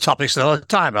the other topics another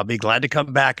time. I'll be glad to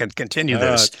come back and continue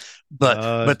this.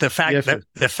 But the fact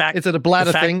is it a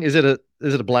bladder thing? Is it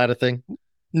a bladder thing?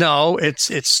 No,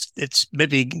 it's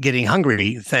maybe getting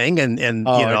hungry thing and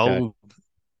okay.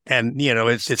 And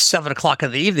it's 7 o'clock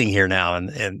in the evening here now,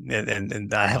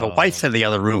 and I have a wife in the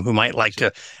other room who might like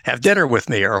to have dinner with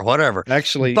me or whatever.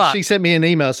 Actually, But she sent me an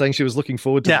email saying she was looking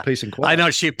forward to the peace and quiet. I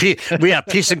know we have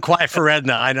peace and quiet for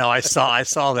Edna. I know. I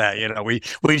saw that.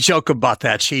 We joke about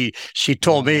that. She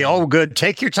told me, "Oh, good,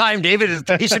 take your time, David. It's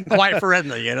peace and quiet for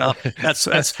Edna."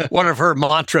 That's one of her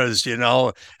mantras.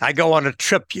 I go on a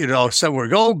trip, somewhere.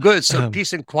 Oh, good, so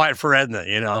peace and quiet for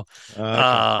Edna.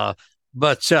 Okay.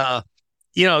 But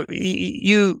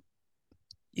you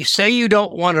say you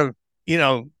don't want to,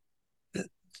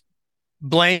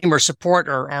 blame or support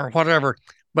or whatever,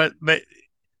 but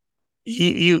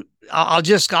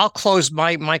I'll close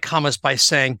my comments by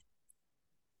saying,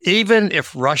 even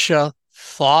if Russia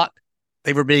thought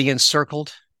they were being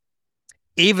encircled,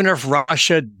 even if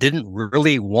Russia didn't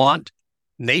really want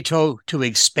NATO to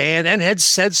expand and had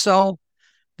said so,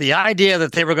 the idea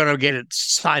that they were going to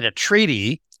sign a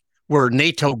treaty where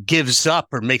NATO gives up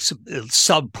or makes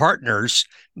sub-partners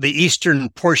the eastern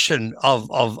portion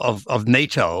of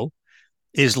NATO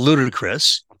is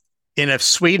ludicrous. And if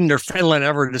Sweden or Finland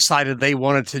ever decided they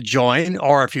wanted to join,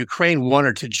 or if Ukraine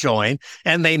wanted to join,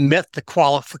 and they met the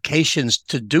qualifications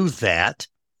to do that,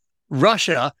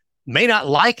 Russia may not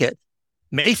like it,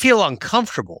 may feel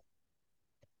uncomfortable,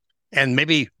 and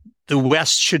maybe the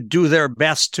West should do their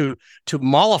best to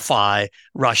mollify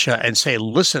Russia and say,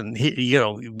 listen,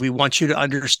 we want you to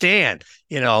understand,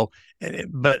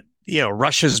 but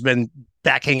Russia's been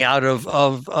backing out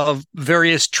of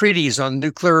various treaties on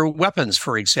nuclear weapons,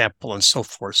 for example, and so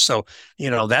forth. So,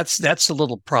 that's a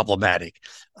little problematic.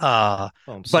 But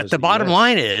the bottom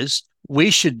line is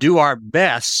we should do our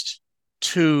best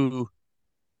to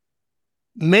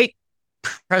make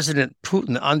President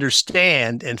Putin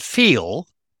understand and feel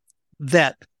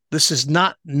that this is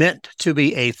not meant to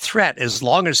be a threat. As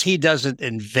long as he doesn't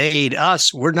invade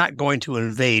us, we're not going to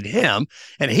invade him.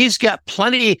 And he's got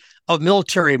plenty of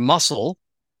military muscle,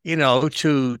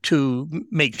 to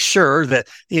make sure that,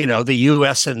 the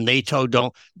U.S. and NATO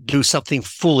don't do something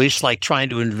foolish like trying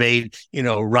to invade,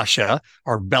 Russia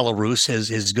or Belarus,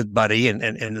 his good buddy,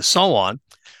 and so on.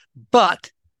 But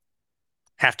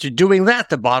after doing that,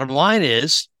 the bottom line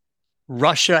is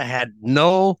Russia had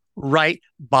no right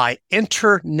by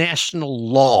international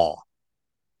law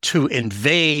to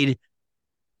invade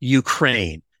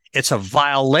Ukraine. It's a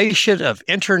violation of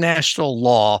international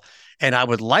law. And I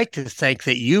would like to think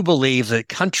that you believe that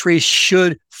countries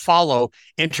should follow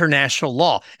international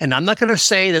law. And I'm not going to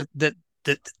say that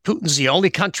Putin's the only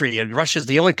country and Russia's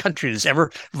the only country that's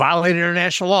ever violated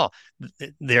international law.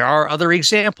 There are other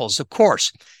examples, of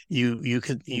course.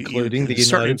 Including the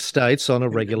United States on a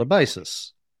regular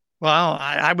basis. Well,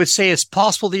 I would say it's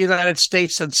possible the United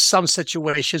States in some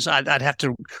situations. I'd have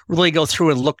to really go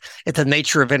through and look at the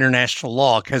nature of international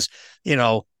law because,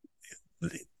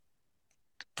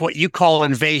 what you call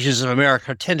invasions of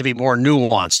America tend to be more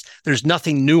nuanced. There's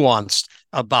nothing nuanced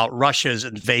about Russia's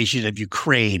invasion of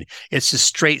Ukraine. It's a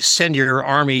straight send your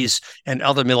armies and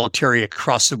other military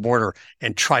across the border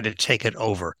and try to take it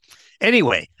over.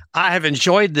 Anyway, I have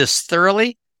enjoyed this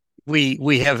thoroughly.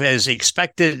 We have, as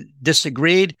expected,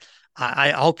 disagreed.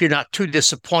 I hope you're not too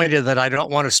disappointed that I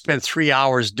don't want to spend 3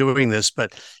 hours doing this,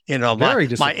 but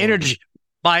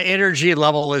my energy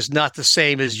level is not the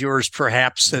same as yours,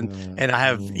 perhaps, and I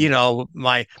have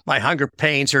my hunger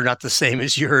pains are not the same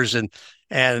as yours,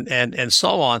 and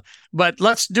so on. But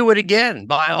let's do it again,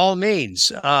 by all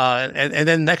means. And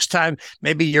then next time,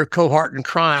 maybe your cohort in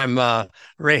crime,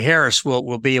 Ray Harris,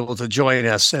 will be able to join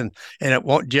us, and it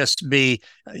won't just be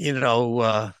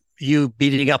you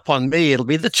beating up on me. It'll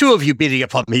be the two of you beating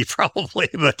up on me, probably.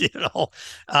 But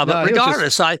but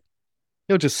regardless,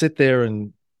 he'll just sit there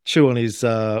and chew on his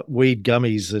weed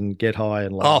gummies and get high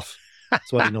and laugh.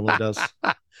 That's what he normally does.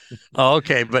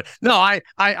 Okay, but no,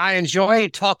 I enjoy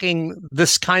talking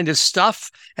this kind of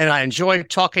stuff, and I enjoy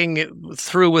talking it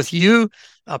through with you,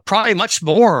 probably much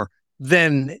more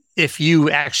than if you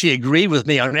actually agreed with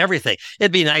me on everything.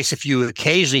 It'd be nice if you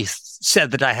occasionally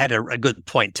said that I had a good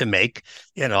point to make.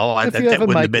 That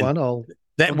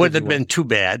wouldn't have been too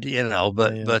bad.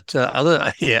 But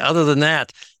other than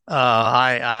that,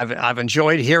 I've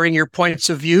enjoyed hearing your points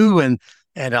of view, and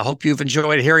I hope you've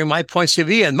enjoyed hearing my points of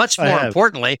view. And much more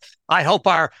importantly, I hope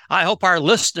our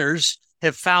listeners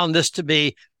have found this to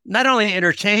be not only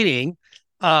entertaining,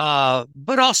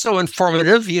 but also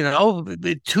informative.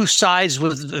 Two sides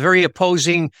with very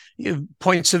opposing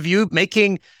points of view,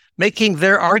 making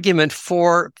their argument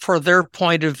for their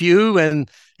point of view, and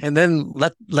then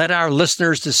let our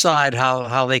listeners decide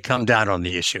how they come down on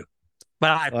the issue. But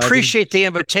I appreciate the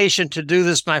invitation to do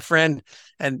this, my friend.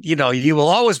 And, you will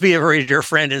always be a very dear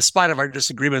friend in spite of our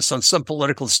disagreements on some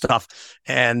political stuff.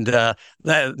 And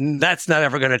that's not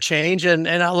ever going to change. And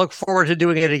I look forward to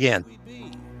doing it again.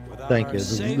 Thank you.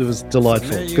 It was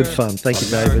delightful. Good fun. Thank you,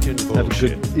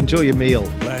 David. Enjoy your meal.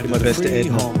 Do my best to end.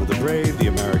 Home of the brave, the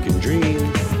American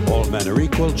dream. All men are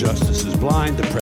equal. Justice is blind.